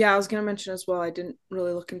 Yeah, I was going to mention as well, I didn't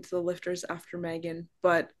really look into the lifters after Megan,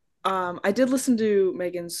 but I did listen to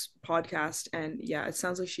Megan's podcast, and yeah, it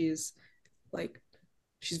sounds like she's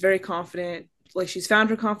very confident. Like, she's found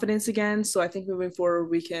her confidence again. So I think moving forward,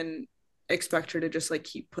 we can expect her to just like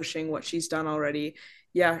keep pushing what she's done already.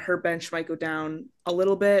 Yeah, her bench might go down a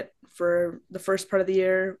little bit for the first part of the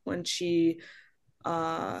year when she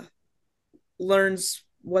learns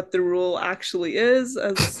what the rule actually is,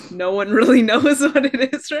 as no one really knows what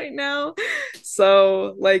it is right now.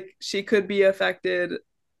 So like, she could be affected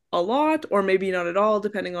a lot or maybe not at all,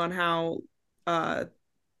 depending on how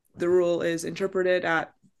the rule is interpreted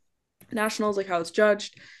at nationals, like how it's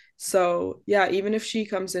judged. So yeah, even if she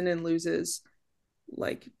comes in and loses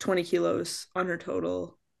like 20 kilos on her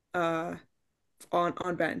total on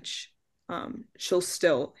bench, she'll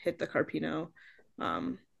still hit the Carpino.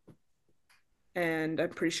 And I'm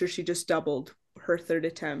pretty sure she just doubled her third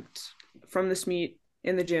attempt from this meet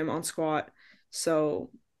in the gym on squat. So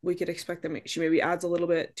we could expect that she maybe adds a little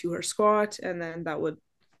bit to her squat, and then that would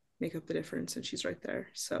make up the difference, and she's right there.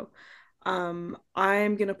 So I'm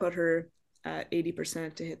going to put her at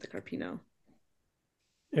 80% to hit the Carpino.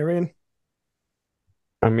 Arian?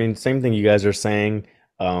 I mean, same thing you guys are saying.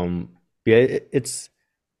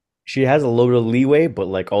 She has a little bit of leeway, but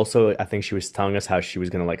like also I think she was telling us how she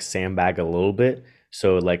was gonna like sandbag a little bit.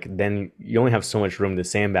 So like then you only have so much room to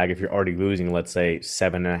sandbag if you're already losing, let's say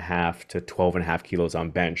 7.5 to 12.5 kilos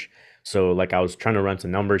on bench. So like I was trying to run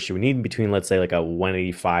some numbers. She would need between, let's say, like a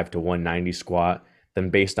 185 to 190 squat. Then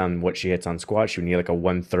based on what she hits on squat, she would need like a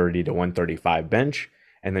 130 to 135 bench,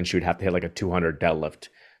 and then she would have to hit like a 200 deadlift.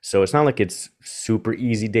 So it's not like it's super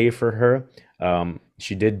easy day for her.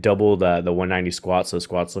 She did double the 190 squat, so the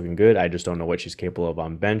squat's looking good. I just don't know what she's capable of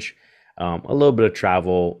on bench. A little bit of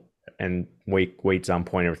travel and weights on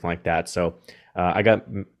point, everything like that. So I got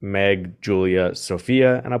Meg, Julia,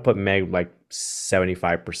 Sophia, and I'll put Meg like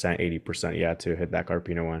 75%, 80%, to hit that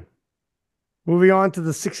Carpino 1. Moving on to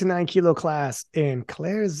the 69 kilo class, and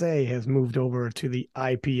Claire Zay has moved over to the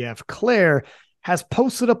IPF. Claire has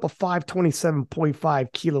posted up a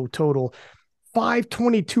 527.5 kilo total.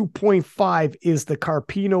 522.5 is the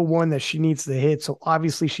Carpino 1 that she needs to hit. So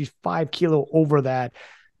obviously she's 5 kilo over that.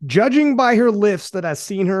 Judging by her lifts that I've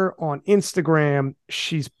seen her on Instagram,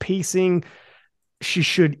 she's pacing. She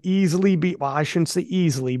should easily be, well, I shouldn't say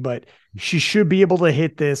easily, but she should be able to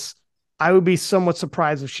hit this I would be somewhat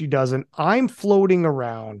surprised if she doesn't. I'm floating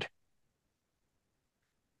around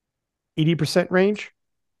 80% range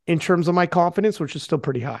in terms of my confidence, which is still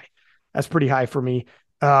pretty high. That's pretty high for me.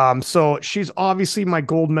 So she's obviously my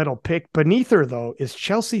gold medal pick. Beneath her, though, is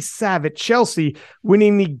Chelsea Savage. Chelsea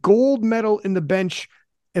winning the gold medal in the bench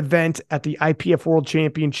event at the IPF World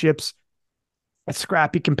Championships. A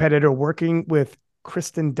scrappy competitor working with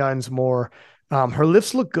Kristen Dunsmore. Her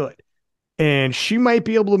lifts look good, and she might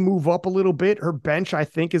be able to move up a little bit. Her bench, I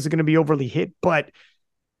think, is going to be overly hit, but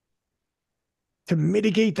to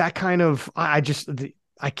mitigate that kind of, I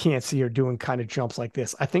can't see her doing kind of jumps like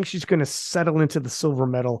this. I think she's going to settle into the silver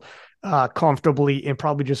medal comfortably and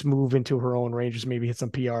probably just move into her own ranges, maybe hit some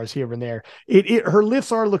PRs here and there. Her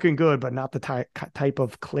lifts are looking good, but not the type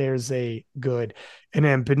of Claire Zay good. And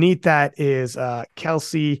then beneath that is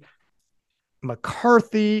Kelsey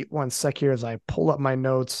McCarthy. One sec here as I pull up my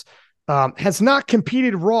notes. Has not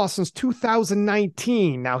competed Raw since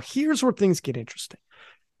 2019. Now here's where things get interesting.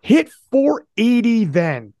 Hit 480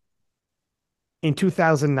 then in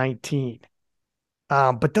 2019,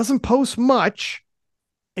 but doesn't post much.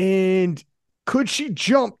 And could she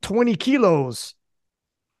jump 20 kilos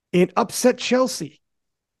and upset Chelsea?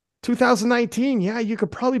 2019, yeah, you could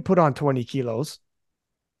probably put on 20 kilos.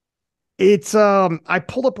 It's I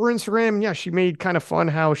pulled up her Instagram. Yeah, she made kind of fun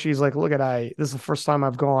how she's like, look at this is the first time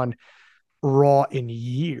I've gone Raw in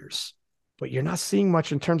years, but you're not seeing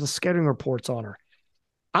much in terms of scouting reports on her.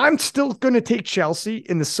 I'm still going to take Chelsea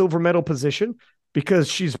in the silver medal position because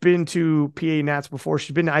she's been to PA Nats before.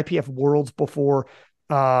 She's been to IPF Worlds before.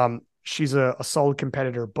 She's a solid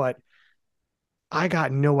competitor, but I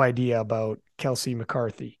got no idea about Kelsey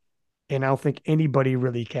McCarthy, and I don't think anybody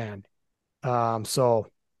really can. So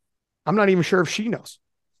I'm not even sure if she knows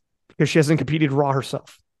because she hasn't competed Raw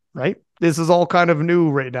herself, right? This is all kind of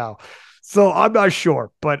new right now. So I'm not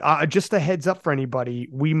sure, but just a heads up for anybody,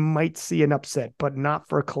 we might see an upset, but not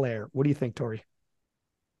for Claire. What do you think, Tori?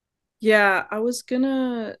 Yeah, I was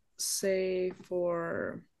gonna say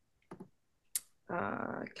for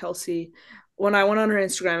Kelsey, when I went on her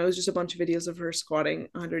Instagram, it was just a bunch of videos of her squatting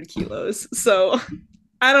 100 kilos. So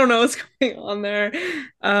I don't know what's going on there.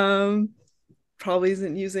 Probably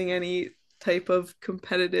isn't using any type of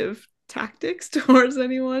competitive tactics towards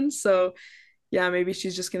anyone. So yeah, maybe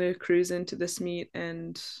she's just going to cruise into this meet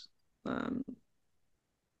and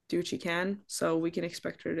do what she can. So we can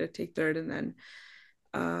expect her to take third. And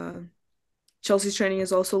then Chelsea's training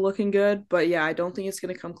is also looking good. But yeah, I don't think it's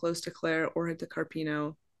going to come close to Claire or hit the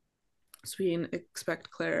Carpino. So we can expect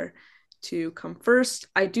Claire to come first.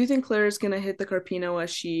 I do think Claire is going to hit the Carpino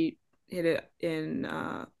as she hit it in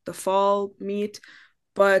the fall meet.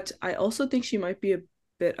 But I also think she might be a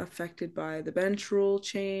bit affected by the bench rule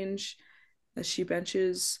change as she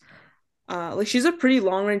benches. Like she's a pretty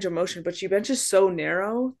long range of motion, but she benches so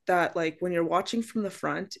narrow that like when you're watching from the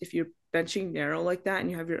front, if you're benching narrow like that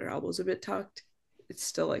and you have your elbows a bit tucked, it's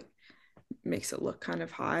still like makes it look kind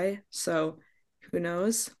of high. So who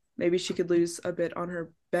knows? Maybe she could lose a bit on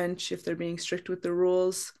her bench if they're being strict with the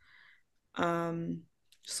rules. So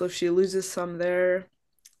if she loses some there,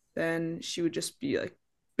 then she would just be like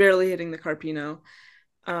barely hitting the Carpino.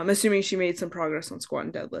 Assuming she made some progress on squat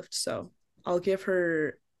and deadlift. So I'll give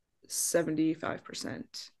her 75%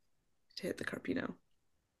 to hit the Carpino.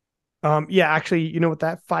 Yeah, actually, you know what?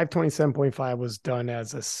 That 527.5 was done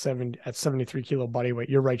as at 73 kilo body weight.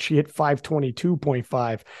 You're right. She hit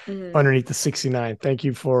 522.5 underneath the 69. Thank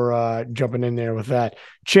you for jumping in there with that.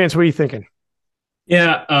 Chance, what are you thinking?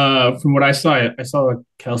 Yeah, from what I saw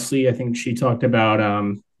Kelsey. I think she talked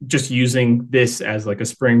about just using this as like a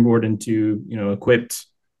springboard into equipped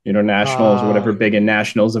nationals or whatever big in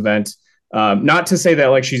nationals event. Not to say that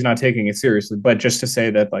like she's not taking it seriously, but just to say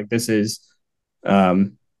that like this is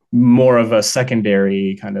more of a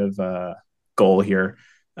secondary kind of goal here.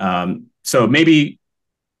 So maybe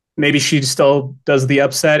she still does the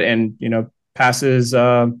upset and passes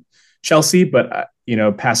Chelsea, but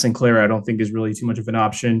passing Claire I don't think is really too much of an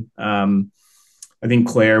option. I think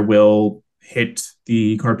Claire will hit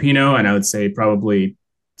the Carpino, and I would say probably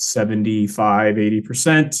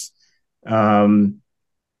 75-80%.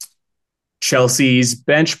 Chelsea's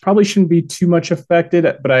bench probably shouldn't be too much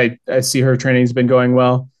affected, but I see her training's been going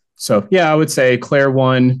well. So yeah, I would say Claire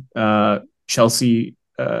 1, Chelsea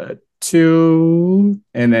 2,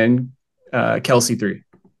 and then Kelsey 3.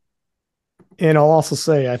 And I'll also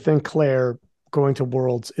say I think Claire going to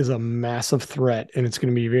Worlds is a massive threat, and it's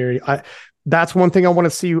going to be that's one thing I want to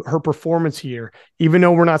see her performance here. Even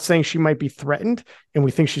though we're not saying she might be threatened and we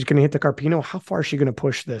think she's going to hit the Carpino, how far is she going to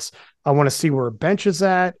push this? I want to see where her bench is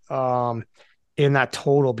at. in that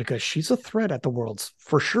total because she's a threat at the Worlds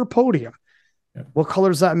for sure. Podium. Yeah. What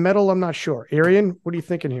color is that medal? I'm not sure. Arian, what are you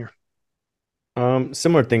thinking here?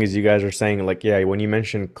 Similar thing as you guys are saying, like, yeah, when you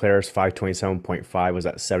mentioned Claire's 527.5 was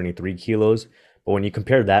at 73 kilos, but when you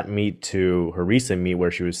compare that meet to her recent meet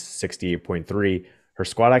where she was 68.3, her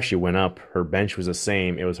squat actually went up, her bench was the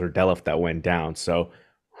same, it was her deadlift that went down. So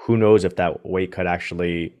who knows if that weight cut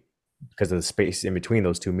actually, because of the space in between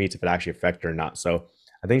those two meets, if it actually affected her or not. So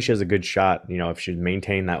I think she has a good shot, if she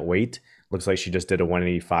maintain that weight. Looks like she just did a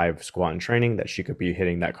 185 squat in training that she could be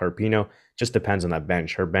hitting that Carpino. Just depends on that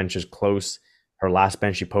bench. Her bench is close. Her last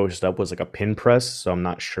bench she posted up was like a pin press, so I'm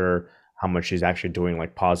not sure how much she's actually doing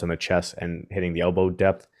like pause on the chest and hitting the elbow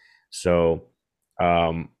depth. So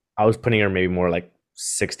I was putting her maybe more like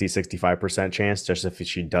 60-65% chance, just if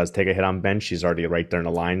she does take a hit on bench, she's already right there in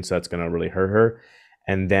the line, so that's going to really hurt her.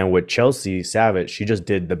 And then with Chelsea Savage, she just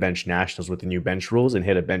did the bench nationals with the new bench rules and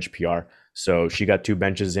hit a bench PR. So she got 2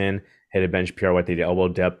 benches in, hit a bench PR with the elbow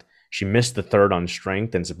depth. She missed the third on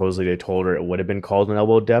strength, and supposedly they told her it would have been called an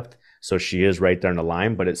elbow depth. So she is right there in the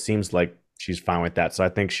line, but it seems like she's fine with that. So I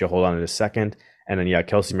think she'll hold on to the second. And then, yeah,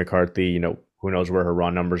 Kelsey McCarthy, who knows where her raw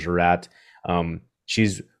numbers are at.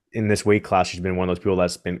 She's in this weight class. She's been one of those people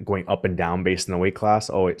that's been going up and down based on the weight class.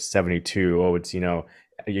 Oh, it's 72. Oh, it's,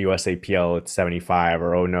 USAPL, it's 75.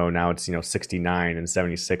 Or, oh, no, now it's, 69 and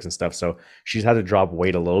 76 and stuff. So she's had to drop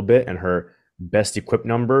weight a little bit, and her best equipped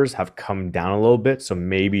numbers have come down a little bit. So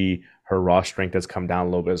maybe her raw strength has come down a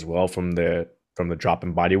little bit as well from the drop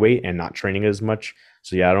in body weight and not training as much.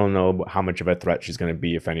 So yeah, I don't know how much of a threat she's going to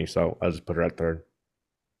be, if any. So I'll just put her at third.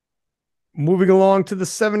 Moving along to the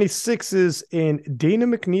 76s, and Dana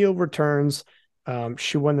McNeil returns.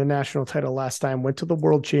 She won the national title last time, went to the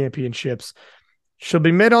World Championships. She'll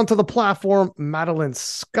be made onto the platform. Madeline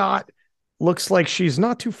Scott looks like she's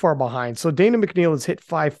not too far behind. So Dana McNeil has hit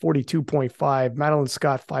 542.5, Madeline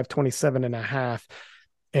Scott 527.5.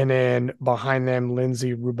 And then behind them,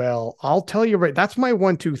 Lindsay Rubel. I'll tell you right, that's my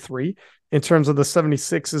 1, 2, 3 in terms of the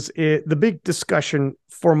 76s. The big discussion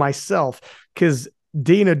for myself, because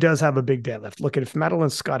Dana does have a big deadlift. Look at if Madeline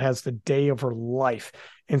Scott has the day of her life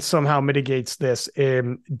and somehow mitigates this,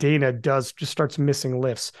 and Dana just starts missing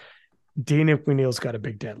lifts. Dana McNeil's got a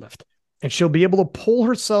big deadlift, and she'll be able to pull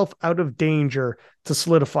herself out of danger to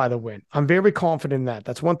solidify the win. I'm very confident in that.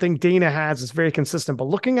 That's one thing Dana has. It's very consistent. But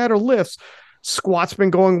looking at her lifts, squat's been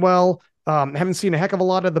going well. Haven't seen a heck of a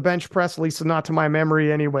lot of the bench press, at least not to my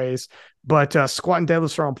memory anyways. But squat and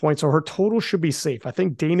deadlifts are on point, so her total should be safe. I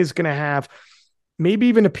think Dana's going to have maybe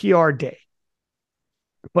even a PR day.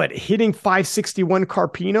 But hitting 561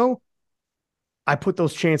 Carpino, I put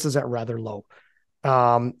those chances at rather low.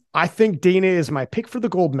 I think Dana is my pick for the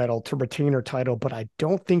gold medal to retain her title, but I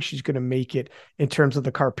don't think she's going to make it in terms of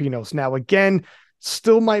the Carpinos. Now, again,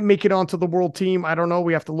 still might make it onto the world team. I don't know.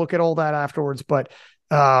 We have to look at all that afterwards, but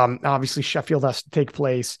obviously Sheffield has to take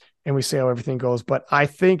place and we see how everything goes. But I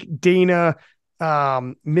think Dana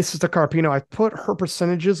misses the Carpino. I put her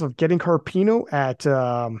percentages of getting Carpino at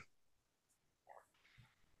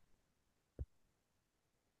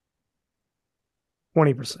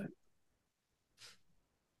 20%.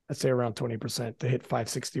 I'd say around 20% to hit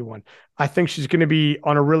 561. I think she's going to be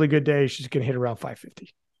on a really good day. She's going to hit around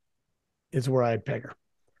 550 is where I'd peg her.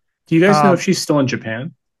 Do you guys know if she's still in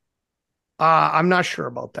Japan? I'm not sure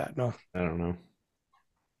about that. No, I don't know.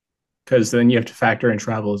 Because then you have to factor in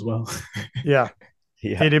travel as well. Yeah.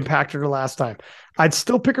 It impacted her last time. I'd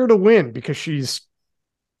still pick her to win because she's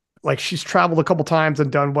traveled a couple times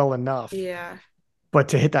and done well enough. Yeah. But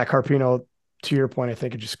to hit that Carpino, to your point, I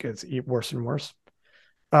think it just gets worse and worse.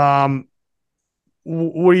 What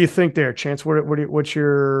do you think there, Chance? What's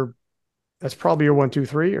your? That's probably your 1, 2,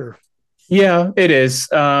 3, or? Yeah, it is.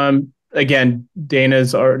 Again,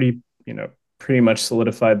 Dana's already, pretty much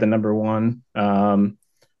solidified the number one.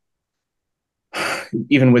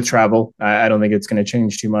 Even with travel, I don't think it's going to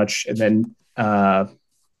change too much. And then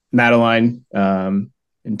Madeline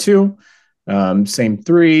in 2, same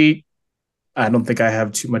 3. I don't think I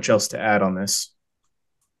have too much else to add on this.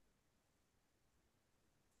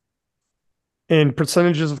 In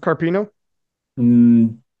percentages of Carpino?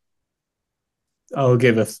 I'll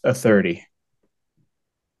give a 30.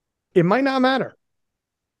 It might not matter.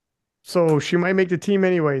 So she might make the team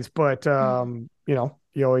anyways, but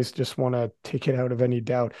you always just want to take it out of any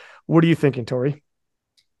doubt. What are you thinking, Tori?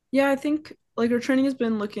 Yeah, I think her training has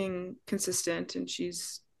been looking consistent, and she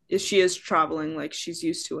is traveling, she's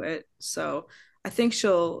used to it. So I think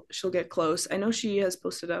she'll get close. I know she has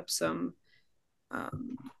posted up some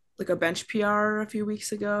a bench PR a few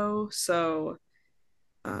weeks ago. So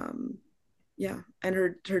yeah, and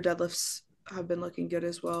her deadlifts have been looking good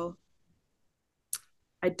as well.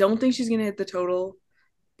 I don't think she's gonna hit the total,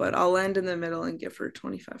 but I'll land in the middle and give her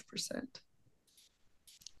 25%.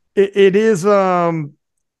 It is I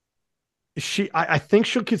think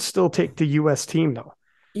she could still take the US team though.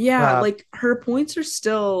 Yeah, like her points are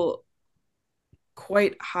still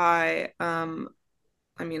quite high. I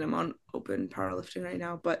mean, I'm on open powerlifting right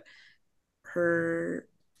now, but her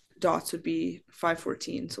dots would be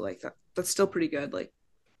 514. So like that's still pretty good. Like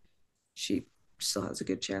she still has a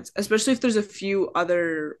good chance, especially if there's a few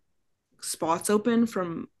other spots open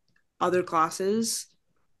from other classes.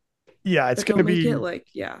 Yeah, it's gonna be like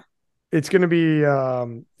it's going to be,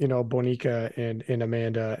 Bonica and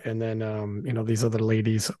Amanda, and then, these other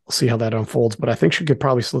ladies. We'll see how that unfolds. But I think she could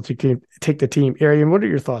probably still take the team. Arian, what are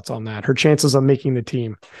your thoughts on that? Her chances of making the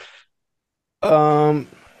team?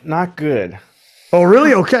 Not good. Oh,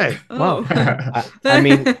 really? Okay. Wow. I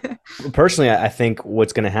mean, personally, I think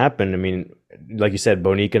what's going to happen, I mean, like you said,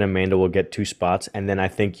 Bonica and Amanda will get 2 spots, and then I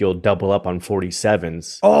think you'll double up on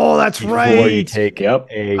 47s. Oh, that's right. You take a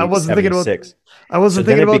I wasn't 76. I wasn't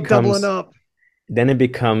thinking about doubling up. Then it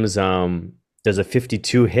becomes, does a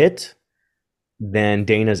 52 hit? Then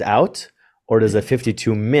Dana's out, or does a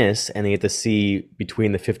 52 miss? And they get to see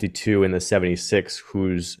between the 52 and the 76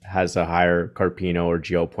 who's has a higher Carpino or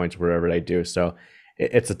Geo points, whatever they do. So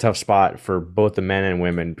it's a tough spot for both the men and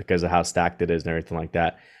women because of how stacked it is and everything like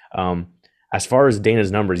that. As far as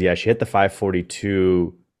Dana's numbers, yeah, she hit the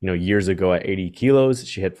 542, years ago at 80 kilos.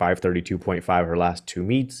 She hit 532.5 her last 2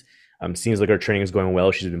 meets. Seems like her training is going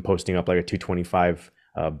well. She's been posting up like a 225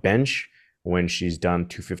 bench when she's done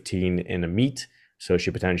 215 in a meet. So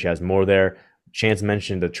she potentially has more there. Chance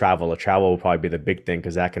mentioned the travel. The travel will probably be the big thing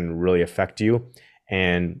because that can really affect you.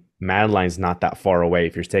 And Madeline's not that far away.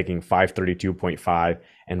 If you're taking 532.5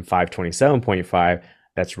 and 527.5,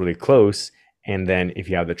 that's really close. And then if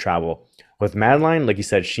you have the travel. With Madeline, like you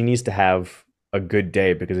said, she needs to have a good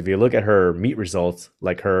day because if you look at her meet results,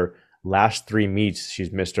 like her last 3 meets,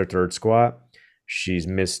 she's missed her third squat. She's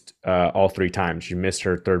missed all 3 times. She missed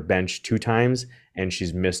her third bench 2 times, and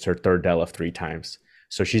she's missed her third deadlift 3 times.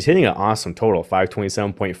 So she's hitting an awesome total,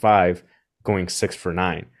 527.5, going 6 for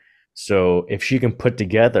 9. So if she can put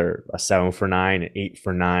together a 7 for 9, an 8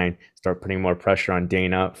 for 9, start putting more pressure on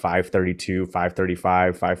Dana, 532,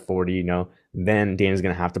 535, 540, then Dana's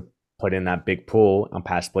going to have to put in that big pull and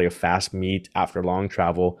possibly a fast meet after long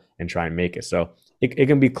travel and try and make it. So it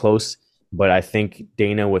can be close, but I think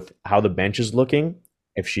Dana, with how the bench is looking,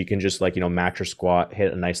 if she can just max her squat,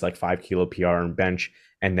 hit a nice 5 kilo PR on bench,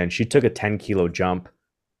 and then she took a 10 kilo jump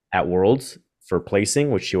at Worlds for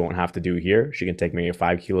placing, which she won't have to do here. She can take maybe a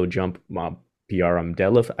 5 kilo jump PR on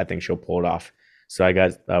deadlift. I think she'll pull it off. So I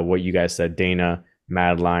got what you guys said, Dana,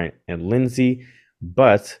 Madeline, and Lindsay,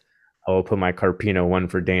 but I will put my Carpino 1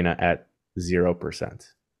 for Dana at 0%.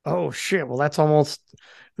 Oh shit. Well,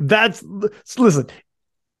 listen,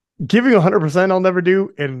 giving 100% I'll never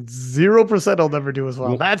do, and 0% I'll never do as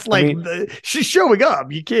well. That's she's showing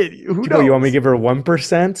up. You can't, who knows? You want me to give her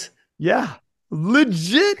 1%? Yeah.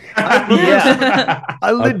 Legit.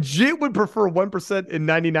 I legit would prefer 1% and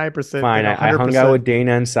 99%. Fine. I hung out with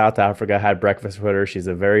Dana in South Africa, had breakfast with her. She's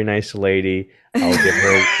a very nice lady.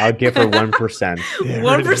 I'll give her 1%.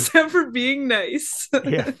 1% for being nice.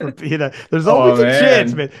 Yeah, for being there's always a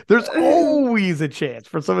chance, man. There's always a chance.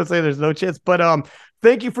 For someone to say there's no chance. But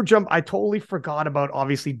thank you for I totally forgot about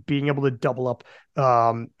obviously being able to double up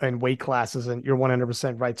in weight classes, and you're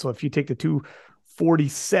 100% right. So if you take the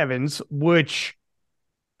 247s, which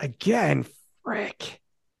again, frick.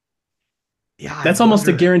 Yeah, that's almost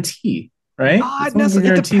a guarantee, right? Not it's a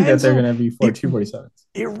guarantee that they're going to be 247s.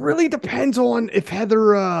 It really depends on if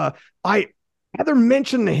Heather, Heather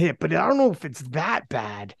mentioned the hip, but I don't know if it's that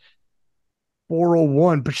bad.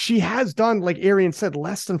 401, but she has done, like Arian said,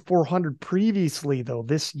 less than 400 previously, though,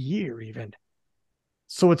 this year even.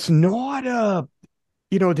 So it's not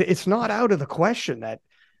it's not out of the question that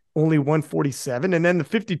only 147. And then the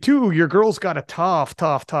 52, your girl's got a tough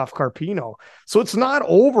Carpino. So it's not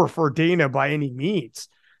over for Dana by any means.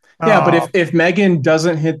 Yeah, but if Megan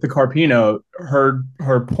doesn't hit the Carpino,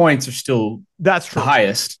 her points are still that's true. The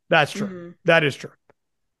highest. That's true. Mm-hmm. That is true.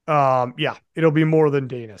 Yeah, it'll be more than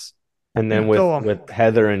Dana's. And then with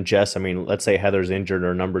Heather and Jess, I mean, let's say Heather's injured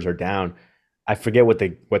or numbers are down. I forget what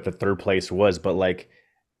the third place was, but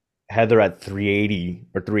Heather at 380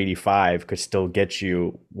 or 385 could still get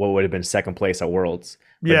you what would have been second place at Worlds.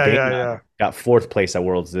 But Dana got fourth place at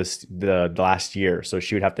Worlds the last year, so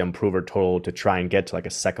she would have to improve her total to try and get to a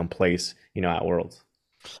second place, at Worlds.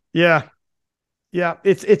 Yeah,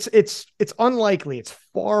 it's unlikely. It's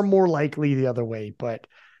far more likely the other way. But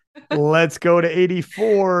let's go to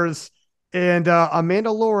 84s. And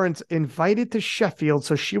Amanda Lawrence invited to Sheffield,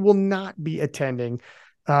 so she will not be attending.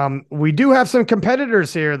 We do have some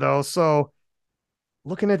competitors here, though. So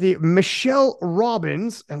looking at the Michelle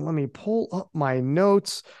Robbins, and let me pull up my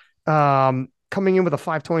notes. Coming in with a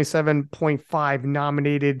 527.5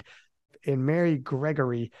 nominated, and Mary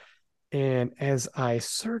Gregory. And as I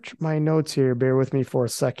search my notes here, bear with me for a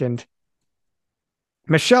second.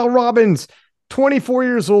 Michelle Robbins, 24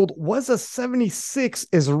 years old, was a 76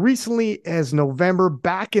 as recently as November,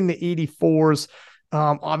 back in the 84s.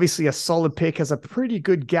 Obviously, a solid pick, has a pretty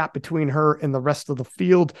good gap between her and the rest of the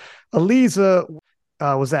field. Eliza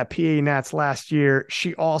was at PA Nats last year.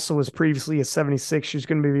 She also was previously a 76. She's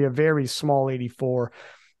going to be a very small 84,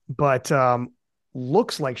 but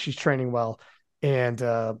looks like she's training well and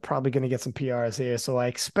probably going to get some PRs here. So I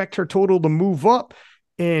expect her total to move up.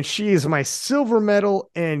 And she is my silver medal.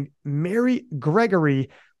 And Mary Gregory,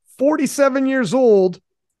 47 years old.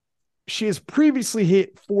 She has previously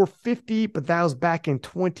hit 450, but that was back in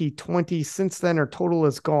 2020. Since then, her total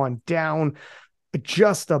has gone down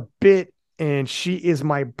just a bit. And she is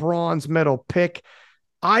my bronze medal pick.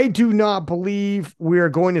 I do not believe we are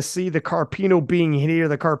going to see the Carpino being here.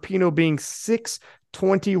 The Carpino being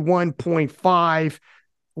 621.5.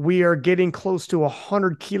 We are getting close to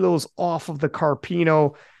 100 kilos off of the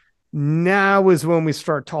Carpino. Now is when we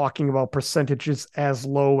start talking about percentages as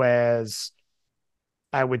low as,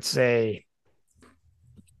 I would say,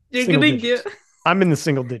 I'm in the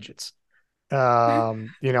single digits.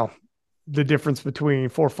 The difference between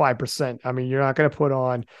 4 or 5%. I mean, you're not going to put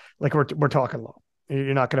on, like we're talking low.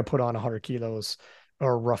 You're not going to put on 100 kilos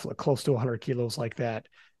or roughly close to 100 kilos like that.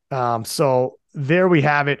 So there we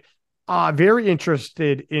have it. Very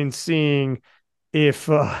interested in seeing if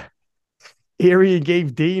Arian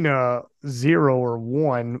gave Dana 0 or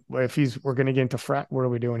 1. If we're going to get into what are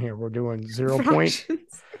we doing here? We're doing 0 point.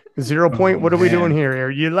 0 point. What are we doing here?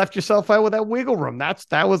 You left yourself out with that wiggle room. That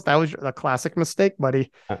was a classic mistake,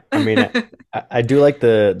 buddy. I mean, I do like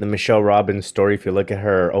the Michelle Robbins story. If you look at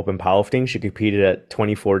her open powerlifting, she competed at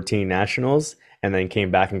 2014 nationals and then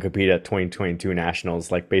came back and competed at 2022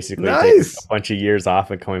 nationals, like basically taking a bunch of years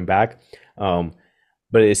off and coming back.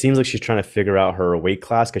 But it seems like she's trying to figure out her weight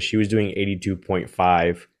class because she was doing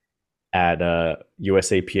 82.5 at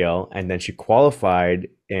USAPL, and then she qualified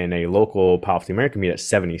in a local Powerlifting American meet at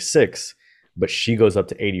 76, but she goes up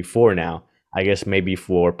to 84 now. I guess maybe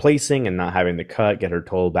for placing and not having the cut, get her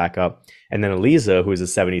total back up. And then Eliza, who's a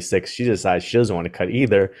 76, she decides she doesn't want to cut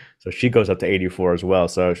either. So she goes up to 84 as well.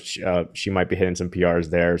 So she might be hitting some PRs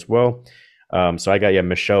there as well. So I got,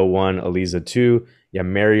 Michelle 1, Eliza 2.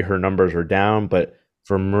 Mary, her numbers are down. But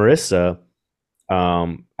for Marissa,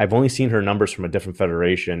 I've only seen her numbers from a different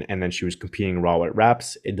federation, and then she was competing raw weight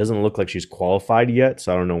wraps. It doesn't look like she's qualified yet,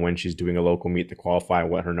 so I don't know when she's doing a local meet to qualify and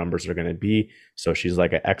what her numbers are going to be. So she's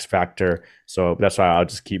like an X factor. So that's why I'll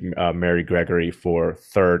just keep Mary Gregory for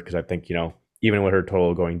third, because I think, even with her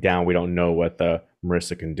total going down, we don't know what the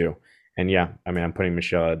Marissa can do. And I'm putting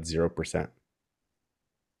Michelle at 0%.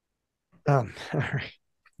 All right.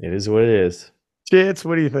 It is what it is. Chits,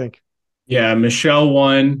 what do you think? Yeah, Michelle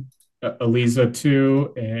 1. Eliza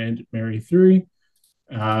 2 and Mary 3.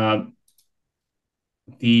 The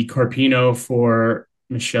Carpino for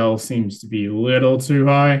Michelle seems to be a little too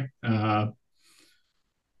high. I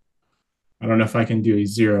don't know if I can do a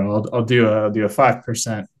 0. I'll do a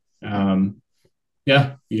 5%.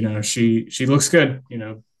 She looks good.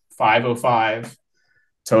 505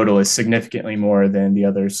 total is significantly more than the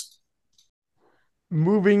others.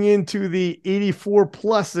 Moving into the 84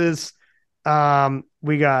 pluses,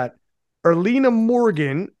 we got Erlina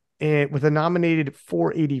Morgan with a nominated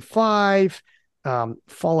 485,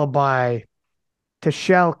 followed by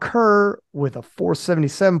Tashelle Kerr with a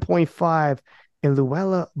 477.5, and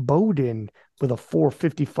Luella Bowden with a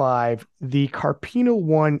 455. The Carpino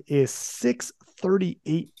one is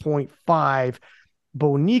 638.5.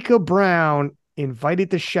 Bonica Brown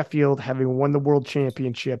invited to Sheffield, having won the world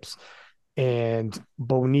championships, and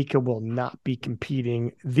Bonica will not be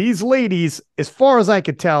competing. These ladies, as far as I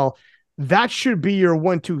could tell, that should be your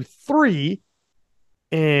 1, 2, 3,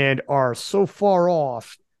 and are so far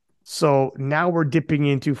off. So now we're dipping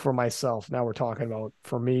into, for myself, now we're talking about,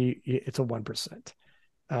 for me, it's a 1%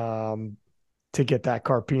 to get that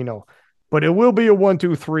Carpino. But it will be a 1,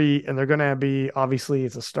 2, 3, and they're going to be, obviously,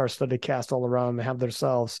 it's a star-studded cast all around. They have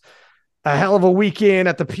themselves a hell of a weekend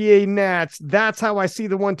at the PA Nats. That's how I see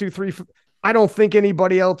the 1, 2, 3. I don't think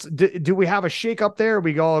anybody else. Do we have a shake up there?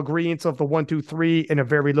 We all agree of the 1, 2, 3 in a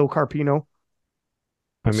very low Carpino.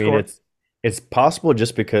 I mean, it's possible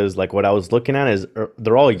just because, like, what I was looking at is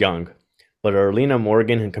they're all young. But Arlena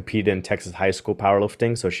Morgan had competed in Texas high school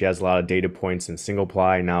powerlifting, so she has a lot of data points in single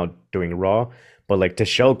ply now doing raw. But like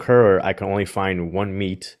Tashelle Kerr, I can only find one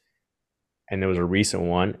meet, and there was a recent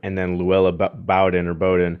one, and then Luella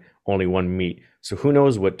Bowden, only one meet. So who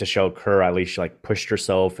knows what Tashelle Kerr, at least she like pushed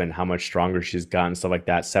herself and how much stronger she's gotten, stuff like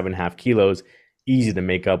that. 7.5 kilos, easy to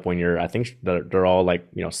make up when you're, I think they're all like,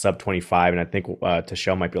 sub 25. And I think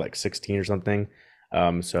Tashelle might be like 16 or something.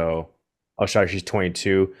 Oh, sorry, she's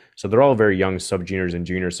 22. So they're all very young sub juniors and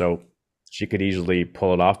juniors. So she could easily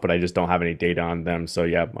pull it off, but I just don't have any data on them. So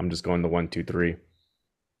yeah, I'm just going the 1, 2, 3.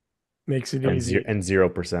 Makes it easy. And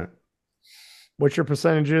 0%. What's your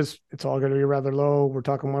percentages? It's all going to be rather low. We're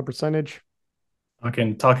talking 1%.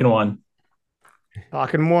 Talking one.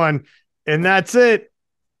 Talking one. And that's it.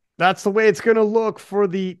 That's the way it's going to look for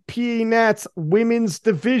the PA Nats women's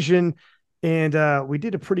division. And we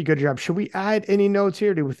did a pretty good job. Should we add any notes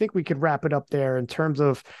here? Do we think we could wrap it up there in terms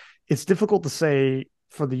of, it's difficult to say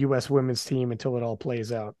for the U.S. women's team until it all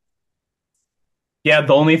plays out? Yeah,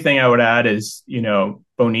 the only thing I would add is,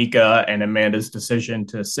 Bonica and Amanda's decision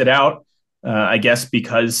to sit out. I guess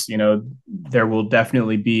because, there will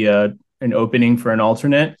definitely be an opening for an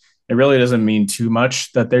alternate. It really doesn't mean too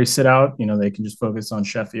much that they sit out. They can just focus on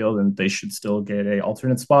Sheffield and they should still get a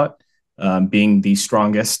alternate spot, being the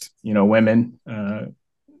strongest, women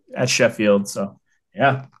at Sheffield. So,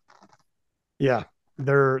 yeah. Yeah.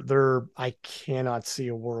 I cannot see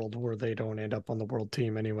a world where they don't end up on the world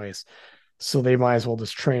team anyways. So they might as well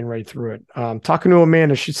just train right through it. Talking to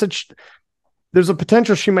Amanda, she said there's a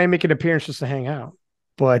potential she might make an appearance just to hang out.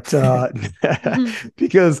 But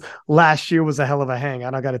because last year was a hell of a hang.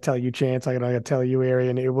 I don't got to tell you, Chance. I got to tell you,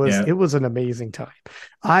 Arian. It was an amazing time.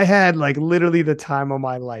 I had like literally the time of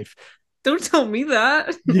my life. Don't tell me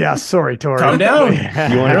that. Yeah, sorry, Tori. Calm down.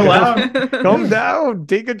 You want to allowed. Calm down.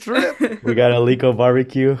 Take a trip. We got a Alico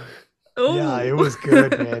barbecue. Oh. Yeah, it was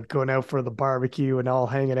good, man. Going out for the barbecue and all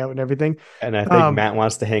hanging out and everything. And I think Matt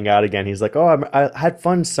wants to hang out again. He's like, "Oh, I had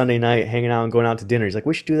fun Sunday night hanging out and going out to dinner." He's like,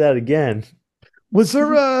 "We should do that again." Is there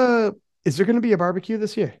going to be a barbecue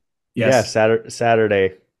this year? Yes. Yeah,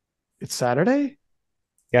 Saturday. It's Saturday?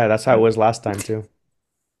 Yeah, that's how it was last time too.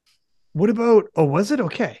 What about, was it?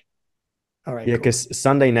 Okay. All right. Yeah, cool. because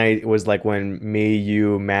Sunday night was like when me,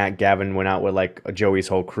 you, Matt, Gavin went out with like Joey's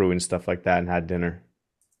whole crew and stuff like that and had dinner.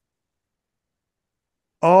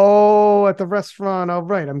 Oh, at the restaurant. All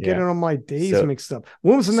right. I'm getting all my days mixed up.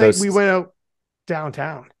 When was the night we went out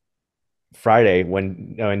downtown? Friday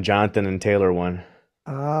when Jonathan and Taylor won.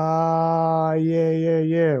 Yeah.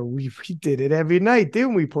 We did it every night,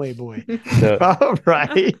 didn't we, Playboy? So, all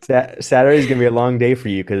right. Saturday's gonna be a long day for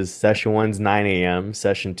you because session 1's 9 a.m.,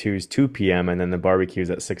 session 2's 2 p.m., and then the barbecue's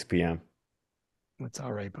at 6 p.m. That's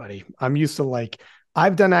all right, buddy. I'm used to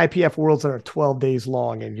I've done IPF Worlds that are 12 days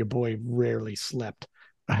long, and your boy rarely slept.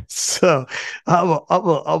 So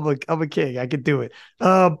I'm a king. I can do it.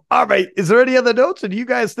 All right. Is there any other notes? Or do you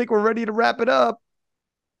guys think we're ready to wrap it up?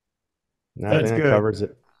 That's good. Covers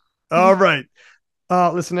it. All right.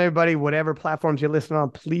 Listen, everybody, whatever platforms you're listening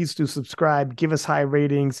on, please do subscribe, give us high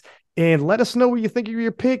ratings, and let us know what you think of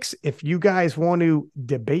your picks. If you guys want to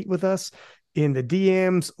debate with us in the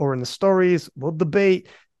DMs or in the stories, we'll debate.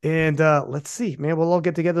 And let's see, man, we'll all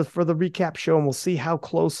get together for the recap show and we'll see how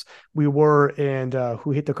close we were and who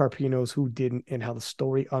hit the Carpinos, who didn't, and how the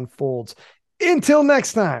story unfolds. Until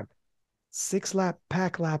next time, 6 lap,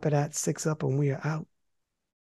 pack lap it at 6 up, and we are out.